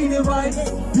carrying the vibe.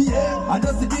 Yeah, I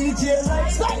just a DJ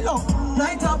life. Stylo,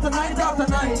 night after night after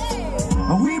night.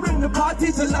 And we bring the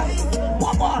party to life.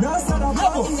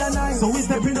 So we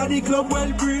step in the club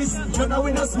well breeze. You know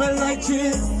we don't smell like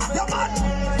cheese. Yeah,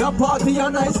 man. The party a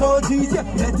nice for G's. Yeah,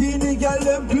 let in the girl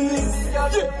them please. Yeah,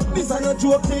 this ain't no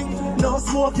joking, no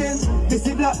smoking. This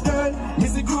is black girl,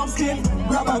 this is groom skin.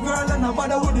 Grab a girl and a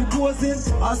bother with the posing.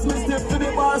 As me step to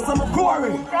the bar, some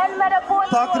Corey.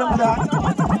 Talk to them black.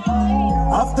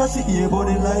 After she hear about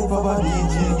the life of a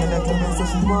DJ, you let her know so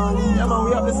she want it. Yeah man,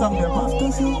 we have the song there, man.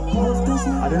 After she,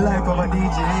 the life of a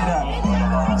DJ, that.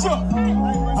 Sure.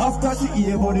 After she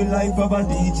hear about the life of a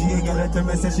DJ, you let her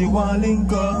know so she want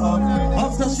link up.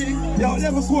 After she, yo,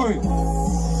 never worry.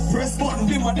 Press button,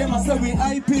 them a say we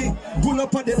IP. Pull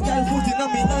up on the sky, foot in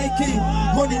on me Nike.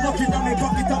 Money knocking on me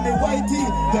pocket on me whitey.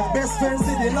 The best friends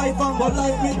in the life and go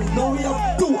like me. Now we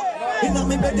have two. In a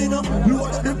me bed, you know, load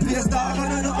up the place, dog,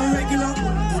 and I'm not regular.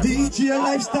 DJ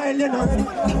lifestyle, you know.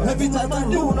 Every time I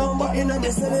do number in a me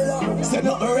cellular, say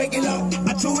not regular.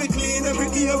 I chew it clean every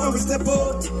gear when we step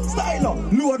out. Stylo,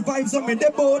 load vibes on me the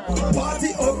boat.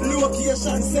 Party up,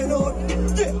 location, send out.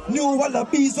 Yeah, new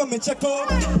wallabies on me check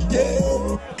out.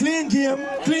 Yeah, clean game,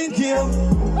 clean game,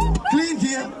 clean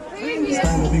game.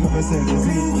 Stylo, big up yourself.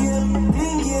 Clean game,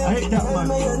 clean game. I hate that man.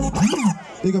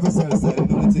 Big up yourself, Stylo,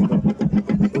 do the thing.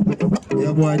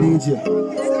 Yeah, boy, DJ.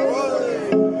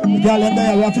 The girl them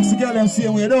there, we have to fix the girl them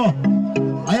same way, though.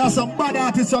 I have some bad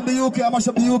artists from the UK, I mash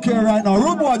up the UK right now.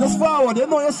 Rude boy, just forward, you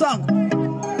know your song.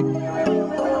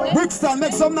 Brixton,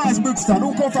 make some nice Brixton.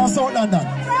 Who come from South London?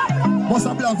 What's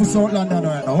a plan for South London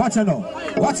right now? Watch it now.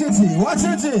 Watch it, watch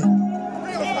it.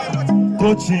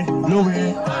 Gucci,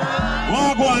 Louis,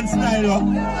 Wagwan Stylo.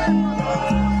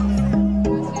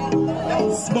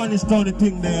 Spanish town the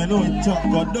thing there, you know it chop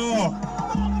God, though.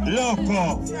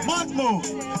 Loco, Matmo,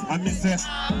 and me say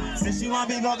she want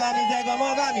me go gami, take a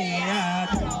more gami,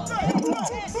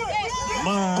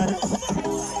 man.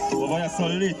 Over here so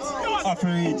lit, after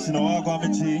reach, you know, I go on my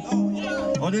cheek.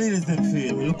 How the ladies them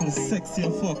feel? Me looking sexy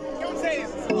and fuck.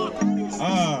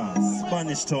 Ah,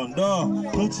 Spanish town, though.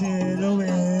 Gucci, Louis,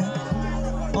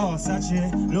 oh,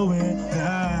 Sachi, Louis,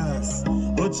 yes.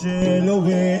 Gucci,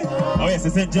 Louis. Oh yes,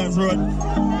 it's St. John's Road.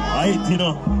 I hate, you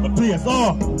know, the place,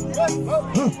 oh.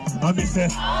 And me say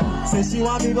she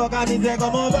want me go and me say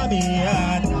come over me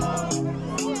head.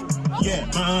 Yeah,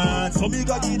 man, so me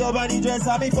got it up and the dress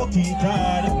and me fuck it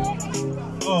hard.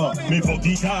 Oh, me fuck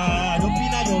it hard. Up in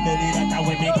your belly, that's how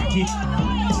we make a kick.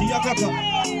 See your cracker.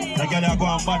 That girl a go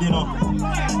and bad, you know.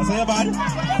 I say you bad?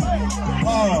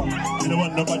 Oh, you don't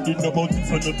want nobody know about it,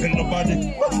 so don't tell nobody.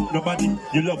 Nobody,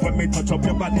 you love when me touch up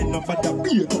your body. Nobody, be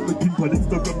it up with people,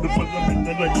 Instagram, the following,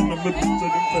 the like, you know me picture,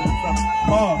 them fellas.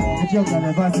 Oh, the joke I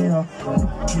never say, no.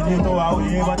 You need to how we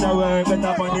but the work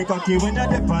better for the cocky when you're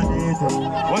dip on it.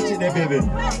 Watch it there, baby.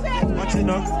 Watch it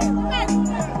now.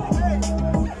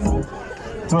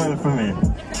 12 for me.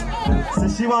 So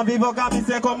she want people come and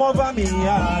say, come over me,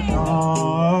 yeah,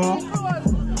 no.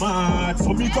 Man,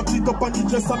 so me cock it up on the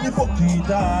dress and me fuck it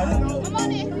hard.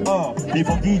 Oh, me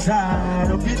fuck it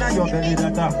hard. Up in your belly,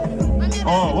 that.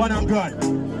 Oh, one and gone.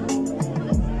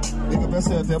 Pick up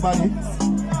yourself, your body.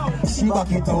 She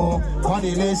back it up on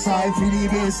the left side, for the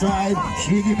bass ride.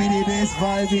 She give me the bass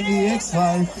vibe in the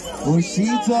X5. Push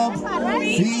it up,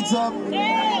 feet up.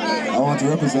 I want to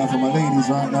represent for my ladies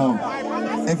right now.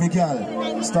 Every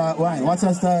girl, start wine. What's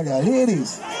her style, girl?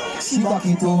 Ladies. She back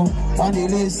it up on the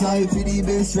left side for the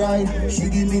bass ride. She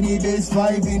give me the bass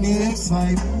vibe in the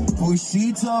X5. Push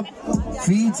it up,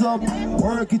 feet up,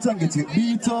 work it and get it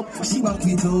beat up. She back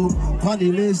it up on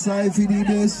the left side for the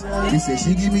bass. She say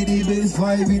she give me the bass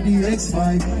vibe in the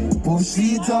X5. Push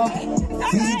it up,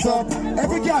 feet up.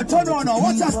 Every girl turn on now.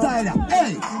 What's her style?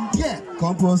 Hey, yeah,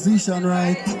 composition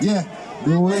right, yeah.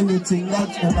 Do anything that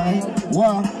you like.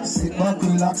 Wow, sit back,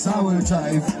 relax, I will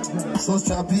drive. So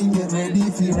strap in, get ready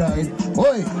for ride.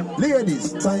 Oi,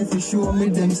 ladies, time for show me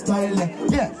them style.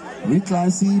 Yeah,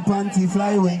 recline, see panty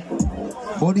fly away.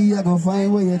 Body, I go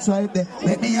find where you try there.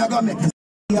 Let me, I go make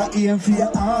Your aim for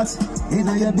your heart, in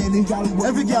your belly.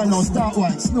 Every girl now start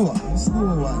one, slow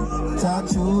one. Talk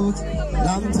truth,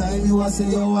 long time you a say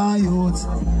you want youth.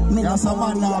 You're some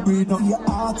man now breathe up your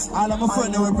heart. All of my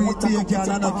friends will breathe to your girl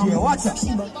and don't care. Watch it.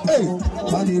 Hey,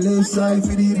 on the left side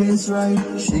for the bass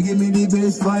right. She give me the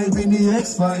bass vibe in the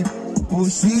X5.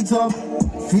 Push feet up.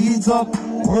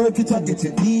 Work it up, get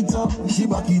your beat up, she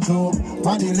back it up.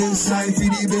 On the left side for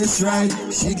the bass right.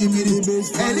 She give me the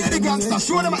bass. Hey, lady gangster,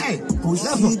 show them, hey. Push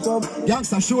feet up.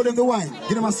 Gangster, show them the wine.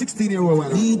 Give them a 16-year-old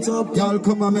wine. Beat up. Y'all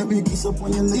come and make me kiss up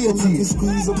on your leg.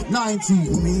 18,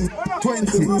 19, 20,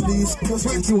 21,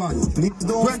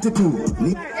 22,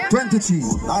 23,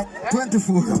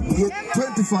 24,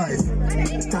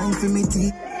 25. Time for me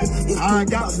to. Alright,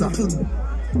 gangster.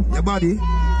 Your body.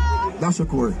 That's your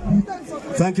core.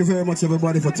 Thank you very much,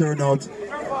 everybody, for turning out.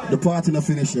 The party not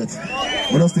finished yet.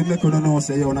 But just to make you know,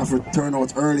 say you have to turn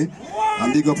out early.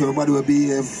 And big up everybody will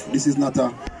behave. This is not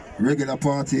a regular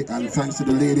party. And thanks to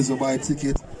the ladies who buy a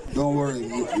ticket. Don't worry,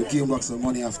 you came back some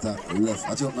money after you left.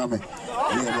 I joke, man.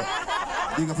 Yeah,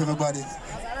 big up everybody.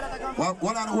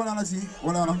 Hold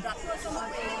on.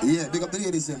 Yeah, big up the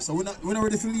ladies then. So we're not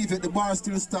ready to leave it. The bar is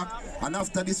still stuck. And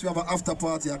after this we have an after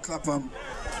party at Clapham.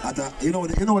 At a, you know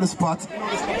the spot.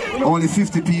 Only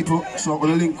 50 people. So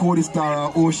we'll link Cody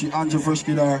Star, Oshi, Andrew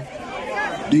Freshkidar,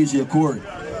 DJ Corey.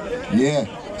 Yeah.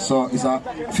 So it's a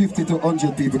 50 to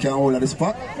 100 people can hold at the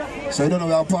spot. So you don't know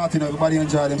we are partying, everybody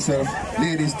enjoy themselves.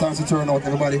 Ladies, thanks to turn out,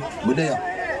 everybody. We're there.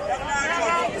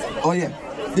 Oh yeah.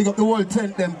 Big up the whole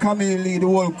tent, them Camille, the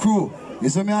whole crew. You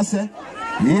see me I say?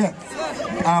 Yeah.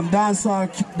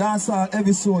 Dancehall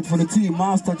episode for the team.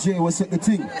 Master J will set the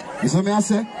thing. You see me I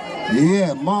say?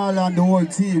 Yeah, Marlon, the whole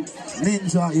team.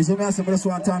 Ninja, you see me I say? I just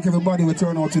want to thank everybody who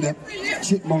turn out to them.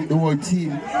 Chipmunk, the whole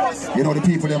team. You know the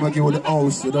people that working with the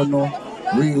house, you don't know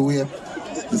real way.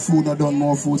 The food not done,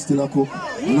 more food still a cook.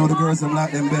 You know the girls them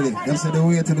like them belly. Them say the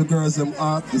way to the girls them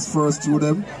art is first to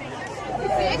them.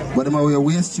 But them are way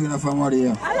waste tune from what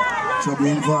here. Trouble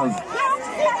involved.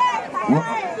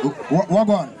 What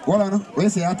on? What on? What you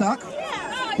say, attack?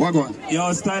 What on?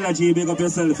 Yo, Stylo G, big up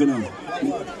yourself, you know.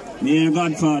 Me a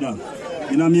godfather.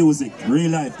 You know, music,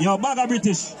 real life. Yo, Bagger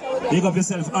British, big up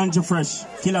yourself, Andrew Fresh,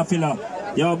 Killer Filler.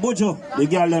 Yo, Bojo, the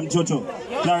girl them Jojo,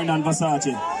 Clarin and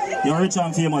Versace. Yo, Rich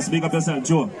and Famous, big up yourself,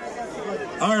 Joe.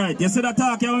 Alright, you see that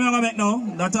talk here, what I'm going to make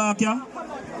now? That talk here?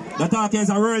 The talk is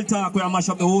a real talk where I mash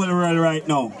up the whole world right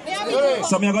now.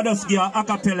 So I'm going to just give a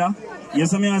acapella. You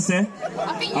see me I say?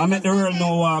 I make the world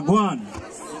know go on. You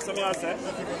see me I say?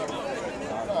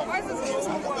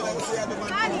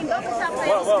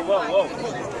 Whoa.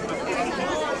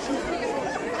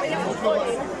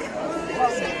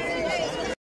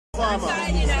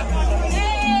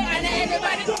 And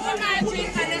everybody do my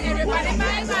drink and everybody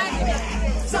buy my.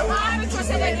 So I'm just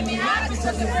letting me happy to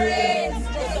the friend.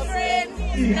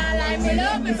 Now like me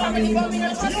love me family, but me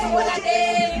not trust me all a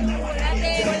day.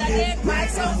 My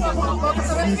son from up,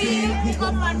 so we feel pick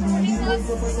up and put it up.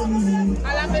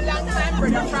 I'll have a long time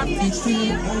brother from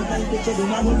 16.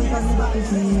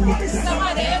 Some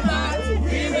of them are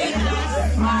really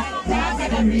nice. My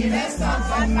the realest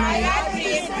stuff and my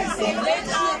happy. Say they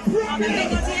love from the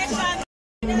meditation.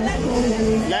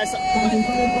 Yes. I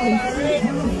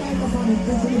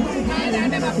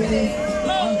never feel it.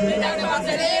 I never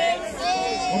feel it.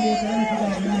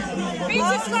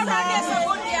 Beaches come against a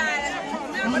good girl.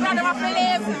 But I never feel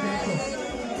it.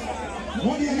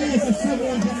 What do you mean if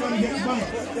 700 man get back?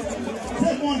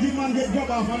 700 man get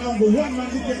dropped off and number 1 man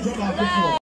get dropped off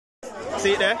before.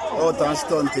 See it there? Out and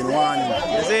stunting, warning.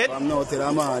 You see it? From now till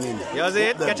the morning. You see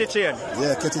it? Catch a chain.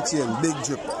 Yeah, catch a chain. Big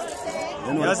drip.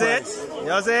 You see it?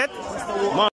 You see it?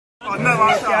 I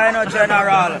know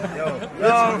General.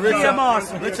 Yo, famous.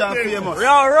 Rich and famous.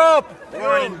 Yo, rope.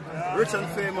 Rich and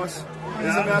famous.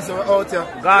 This is me I say we're out here.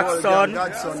 Godson.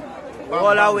 Godson.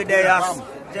 All are we there.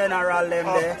 General them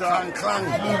there. Clang.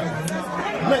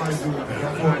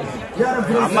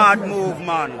 A mad move,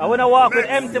 man. I wanna walk with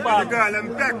empty bag. A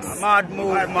mad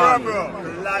move, man.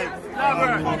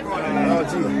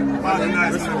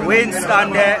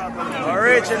 Winston there.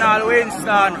 Original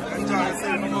Winston.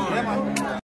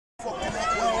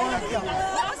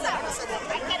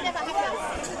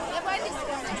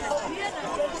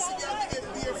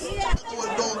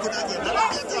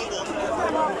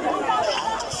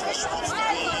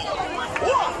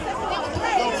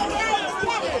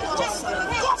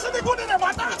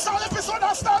 That's all episode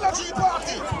of Stylo G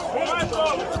Party.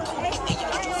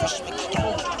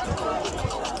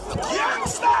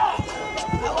 Youngster!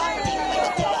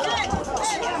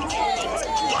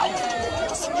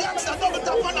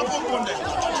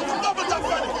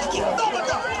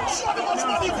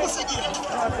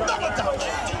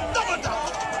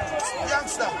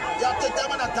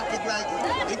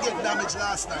 get damaged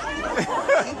last night.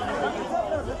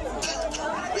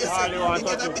 All you want We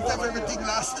get a bit of everything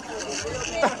last night.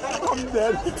 I'm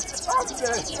dead. I'm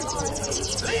dead.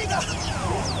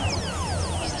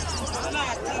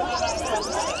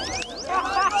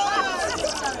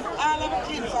 All of the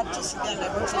kids are just together.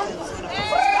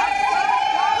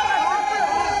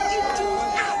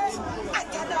 I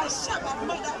cannot shut my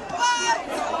mother.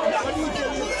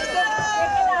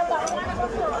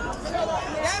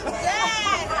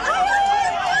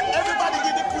 Everybody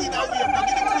get the queen out here. Get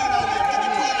the queen out here. Get the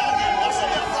queen out here. That's what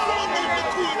they're calling. Get the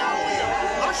queen out here.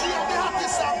 And she have the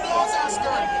hottest song. Those are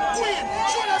skirt. Queen,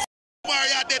 show us.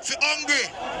 Maria dead for hungry.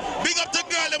 Big up the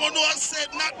girl. They will know and said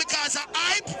not because of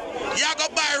hype. You go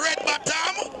buy red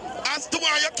bottom. And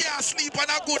tomorrow you can't sleep on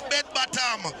a good bed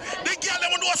bottom. The girl they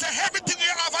will know say everything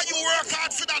you have and you work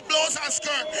hard for that blouse and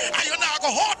skirt. And you now go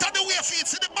hot on the way feet.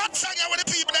 See the bad song here with the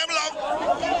people them love.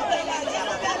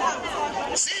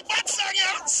 See bad song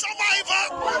here, survivor.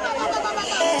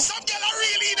 Some girl are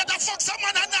really that fuck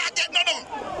someone and not get no.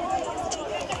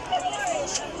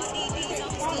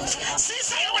 See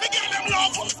say when the girl them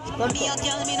love. Me a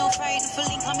girl, me no frightened for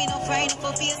link, me no frightened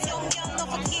for face. Young girl, no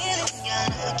for kill.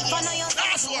 If I know your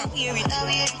price, don't hear it.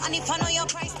 And if I know your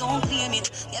price, don't claim it.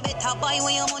 You better buy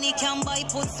when your money can buy.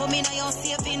 Put some in your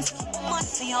savings.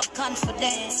 Must have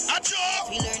confidence. Acho.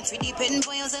 We learn to depend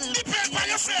on yourself. Depend on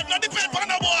yourself, not depend on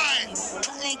the boy.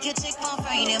 Like you check for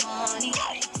Friday morning.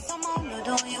 Somehow you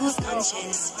don't use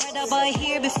conscience. Rather buy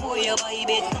here before you buy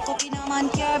bed. Look up in a man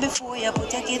car before you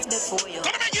put your kids before you.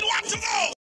 Gonna make it want to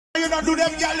go. You don't do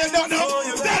them, girl, they don't know.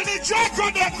 Tell me, Jack,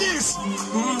 run like this. I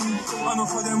know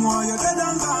for them why you're dead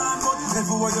and gone, but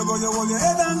everywhere you go, you hold your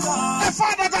head and gone. Hey,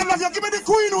 Father God love you, give me the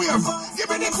queen wave. Give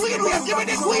me the queen wave, give me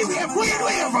the queen wave, queen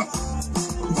wave.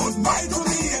 Goodbye to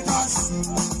the haters.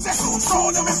 They soon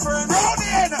throw them my friend. Round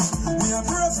in. Me a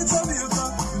prophet of Jamaica.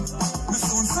 We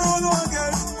soon throw them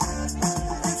again.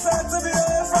 It's hard to be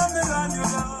away from the land you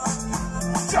love.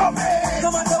 Jamaica. No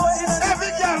matter what you know.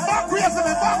 Every girl, back race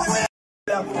me, back race.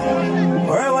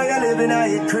 Wherever you living, I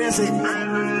get crazy.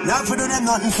 Not for do them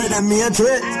nothing for them, me a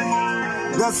treat.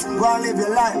 Just go and live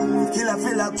your life. Kill a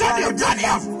feel like Johnny,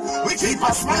 we keep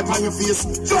a smile on your face.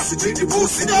 Just to treat the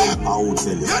pussy there. I will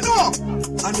tell you. You know.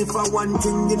 And if I one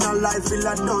thing in a life, feel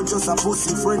like don't just a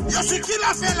pussy friend. You see, kill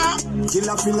a fella. Kill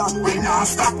a fella. We not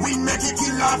stop, we make it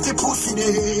kill off the pussy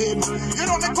there. You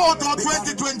know, me go to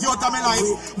 2020 out of my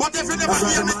life. But if you never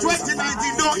hear me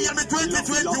 2019, don't hear me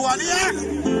 2021,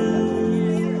 yeah?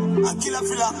 A killer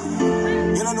filler,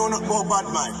 you don't know nothing about bad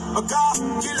man. Because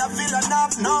killer filler not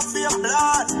no fear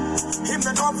blood. Him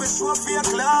the know for sure fear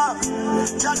club.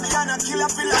 Johnny and a killer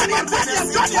filler.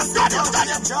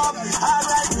 Job.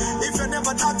 Alright, if you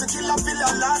never talk to killer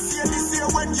filler last year, this year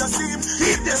when you see him,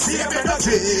 keep the same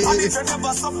energy. And if you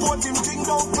never support him, thing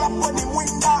don't clap when him win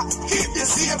that. Keep the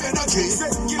same energy.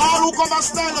 All who come and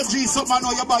Stylo G, some man know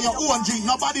you buy your own drink.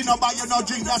 Nobody no buy you no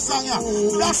drink. That song ya.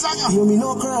 That song ya. You me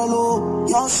no curl,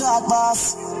 yo shot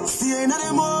boss. Stay in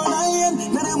them own alien,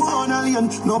 in them own alien.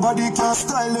 Nobody can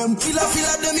style them. Killer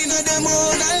them in them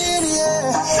own alien,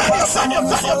 yeah.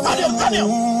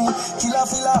 Killer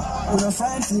we no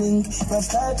fight link, we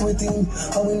start with him.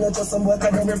 And we not just some water,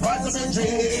 then we pass the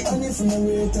drink. And if we no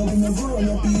rate, we no grow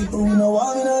no people, we no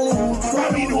want in a link.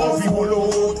 We know people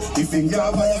load. If you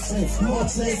can buy a flip, no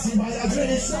sexy buy a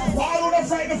dress. All who no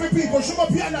frightened for people, should be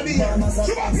piano the air.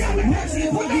 Should be piano next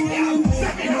people like them.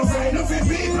 Let me no frightened for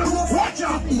people. Watch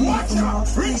out, watch out.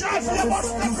 Reach out for your bus,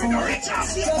 reach out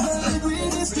for your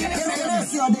bus.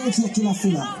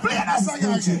 Play that song,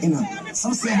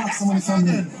 some say back some money from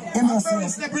me.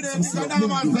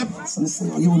 Some say,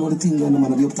 you know the thing there,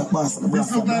 man, the up top boss and the black.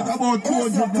 This look like about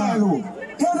 200 now. You know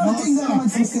the thing there, man,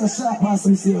 some say a sharp boss,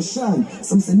 some say a shine,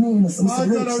 some say Nina, some say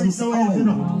Rich, some say Owen.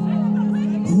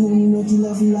 You know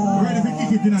killer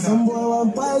filler. Some boy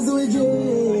want pies with you.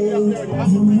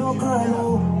 You know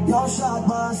Carlo, your sharp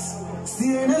boss.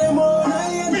 See in them own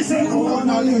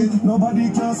alien. Nobody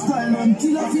can style them.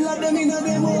 Killer them in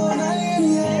them own alien,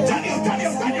 yeah.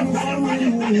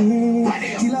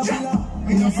 Killer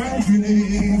in a friend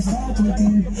feeling. Start with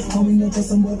him. And we not just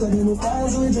some butter, they no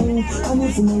pies with him. And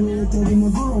if you no rate, we no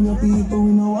grow on your people,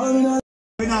 we no want.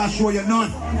 We not show you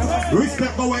none.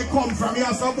 Respect where you come from.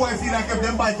 Here some boy feel like if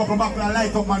them buy a couple back and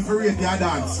light up man for rate their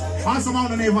dance. And some man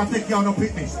don't even take care of no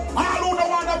picnic. All who don't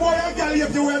want a boy and girl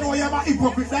if you know you're a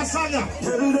hypocrite, that's all ya.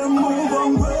 Tell them move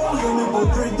on well, you're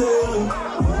hypocrite.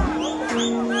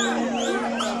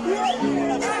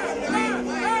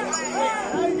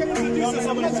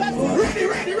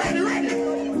 Ready.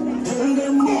 Tell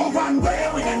them move on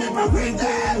well, you're hypocrite.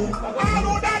 All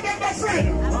who don't get the friend.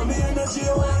 I'm in the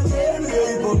jail, you're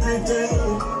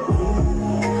hypocrite.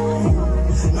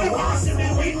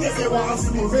 want to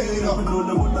see me fail.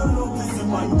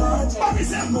 Mommy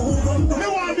said, me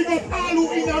want to big up all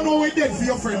who in and know we're dead for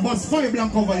your friend, but 5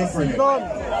 blank over your friend.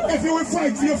 If you will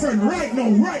fight for your friend right now,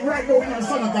 right now, in your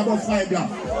son of bust 5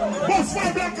 blank. Bust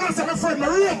 5 blank can't say my friend, me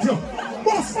rate you.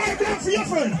 Bust 5 blank for your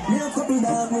friend.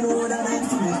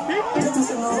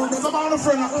 That's about a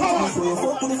friend, come on.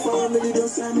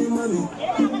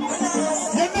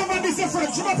 You never miss your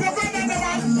friend, you up your friend and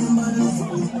never.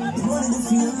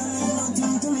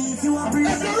 If you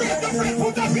rate the friend,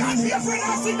 put up your hand for your friend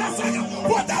and sing that song.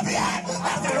 Put up your hand.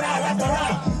 After all,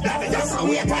 let me just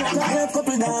wait for the guy. I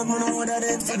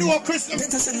know Christian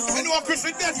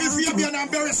death will be an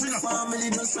embarrassing.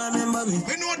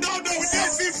 I know down with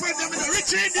death will friend them in the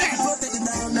rich in there.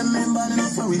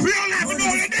 Real life,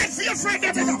 know the death will friend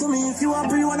them in the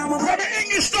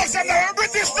English talks and the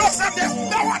British talks and them.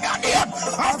 No one on them.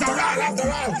 After all,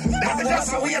 let me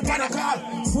just wait for the call.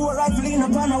 4 rifle in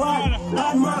upon the wall.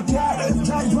 Hard mark yard.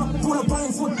 Try to pull up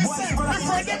on foot.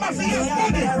 Before them I feel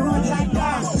they run like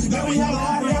that. Then we have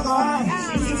hard, we go hard.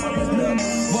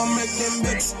 One make them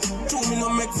bitch. 2 me no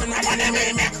make friend. I'm gonna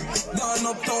make. Gone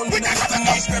uptown. We got to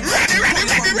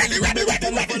ready.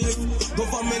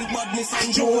 Government badness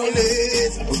and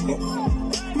jewelries.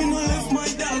 Me no left my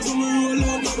dog to me roll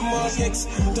out of the markets.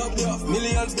 Top off,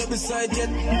 millions they beside yet.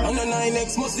 And the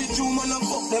 9X must be true, man, and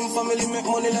fuck them family make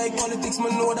money like politics.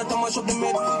 Man know that I mash up the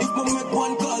med. If me make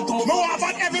one call to me. No,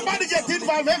 but everybody get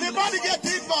involved. Everybody get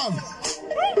involved.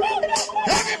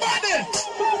 Everybody.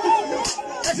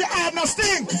 If your arm no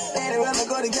stink. Anywhere I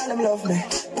go, the girl them love me.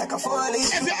 Like a falling.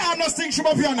 If your arm no stink, she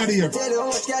must be under here.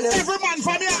 Every man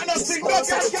from the arm no stink. No girl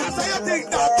can't say you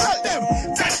think that. Tell them.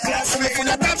 That class me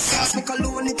in the top sauce. Me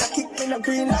cologne it a kick in a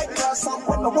green like grass. And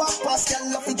when I walk past, girl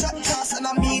love it drop cast. And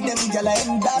I meet them girl I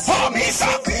end that. Oh, me so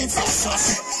clean, so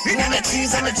saucy. In the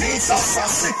trees and the trees so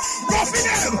saucy. Go for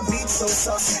them. The beat so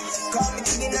saucy. Call me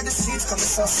king in the streets, come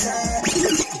saucy.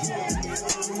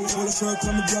 Pull up, shirt,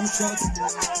 come jump shots.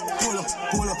 Pull up.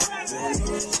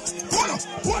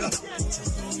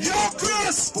 Yo,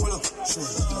 Chris. Pull up.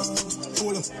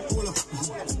 Pull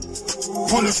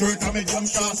up, shirt, come jump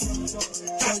shots.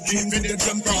 That game with the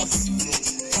jump cross.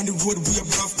 On the road we a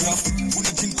rough. When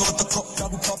the drink out the cup,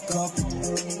 double pop.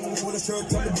 Pull up, shirt,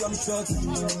 come jump shots.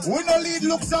 We no lead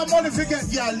looks and money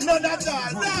forget, y'all. None of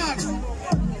that, none.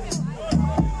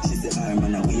 She's the arm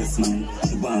and a waist man.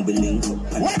 Where the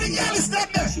girl is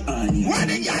not there? Where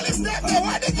the girl is not there?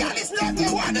 Where the girl is not there?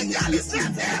 Where the girl is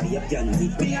not there? Me a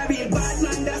be a bad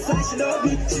man, that's why she love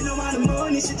me. She don't want the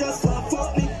money, she just want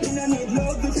fuck me. Me no need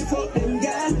love if you fuck them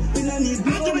girl. Me no need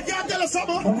love. Angela, can tell us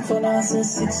something? I'm for now, 6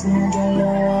 no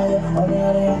girl, all the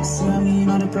other ex, I mean,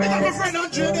 on the pride. I have a friend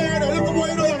Angela there, look at what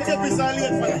you know, you get me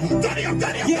silent for you. Turn it up.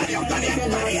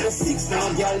 6 no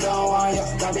girl, don't want you.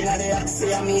 Grabbing on the ex,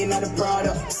 I mean, on the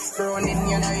product. Thrown in,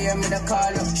 you know, hear me the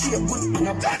call. She a good in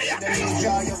a body,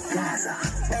 enjoy your plaza.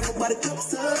 Everybody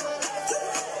cups up.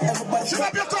 Everybody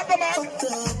cup your cup, man.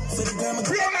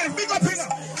 Real life, big up here.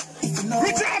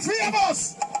 Return for your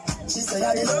boss. She say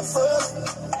I love fuck.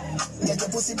 Get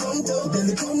your pussy pumped up,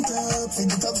 belly pumped up.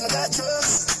 Feed the dogs like I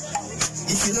trust.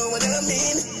 If you know what I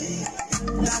mean.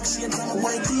 Dark shades on my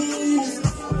white tees.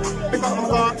 Big up my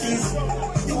parties.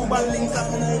 You ballings on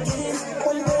my tees.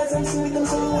 All the girls I'm seeing them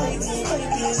so whitey.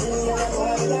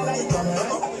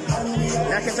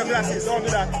 Like it's a glasses, don't do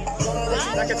that.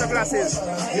 Like it's a glasses.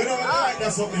 You know what I like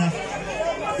that something?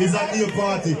 It's a new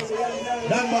party.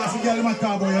 That boss, the girl in my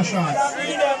car, boy, you're short.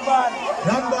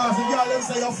 That boss, the girl them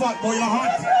say you're fat, boy, you're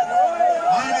hot.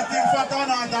 Anything fat or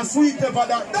not, a sweet pepper,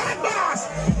 that boss!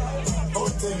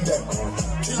 Good thing, them.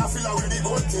 Killer feel a really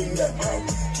good thing, them.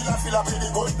 Killer feel a pretty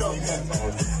good thing, them.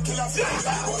 Killer feel a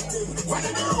really good thing. When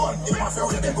they roll, it must feel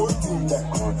really good thing, them.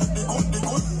 The good.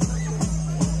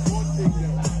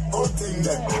 Good thing,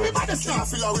 them. Everybody killer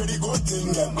feel a really good thing,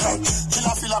 them.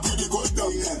 Killer feel a pretty good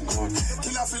thing, them.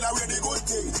 Killer feel a really good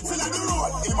thing. Feel a the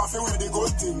road, it must feel really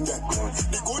good thing, them.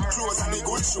 The good clothes and the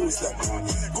good shoes, them.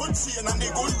 Good chain and the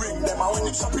good ring, them. And when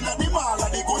they shopping at the mall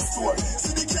and the good store.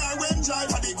 See the car when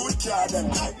drive and the good car,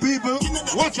 them. People,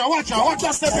 watch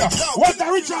that step here. What's the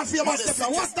Richard famous step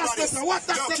here? What's that step here? What's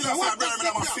that step here? What's that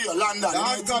step here? London.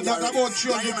 That's about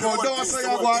children, bro. Don't say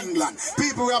you're going England.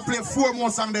 People will play 4 more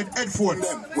songs than headphone.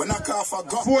 When I call for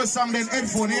God, 4 songs than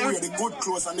headphone here. The good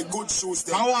clothes and the good shoes.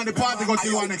 I want the party go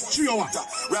to 1 next 3 hours.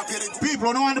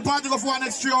 People, don't want the party go for 1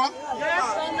 next 3 hours?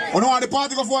 Don't want the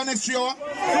party go for 1 next 3 hours?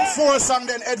 4 songs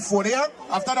then headphone here.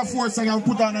 After the 4 songs, I'll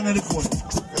put on another headphone.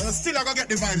 Still I go get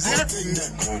the vibes here.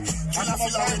 And I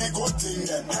feel like a good thing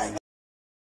then.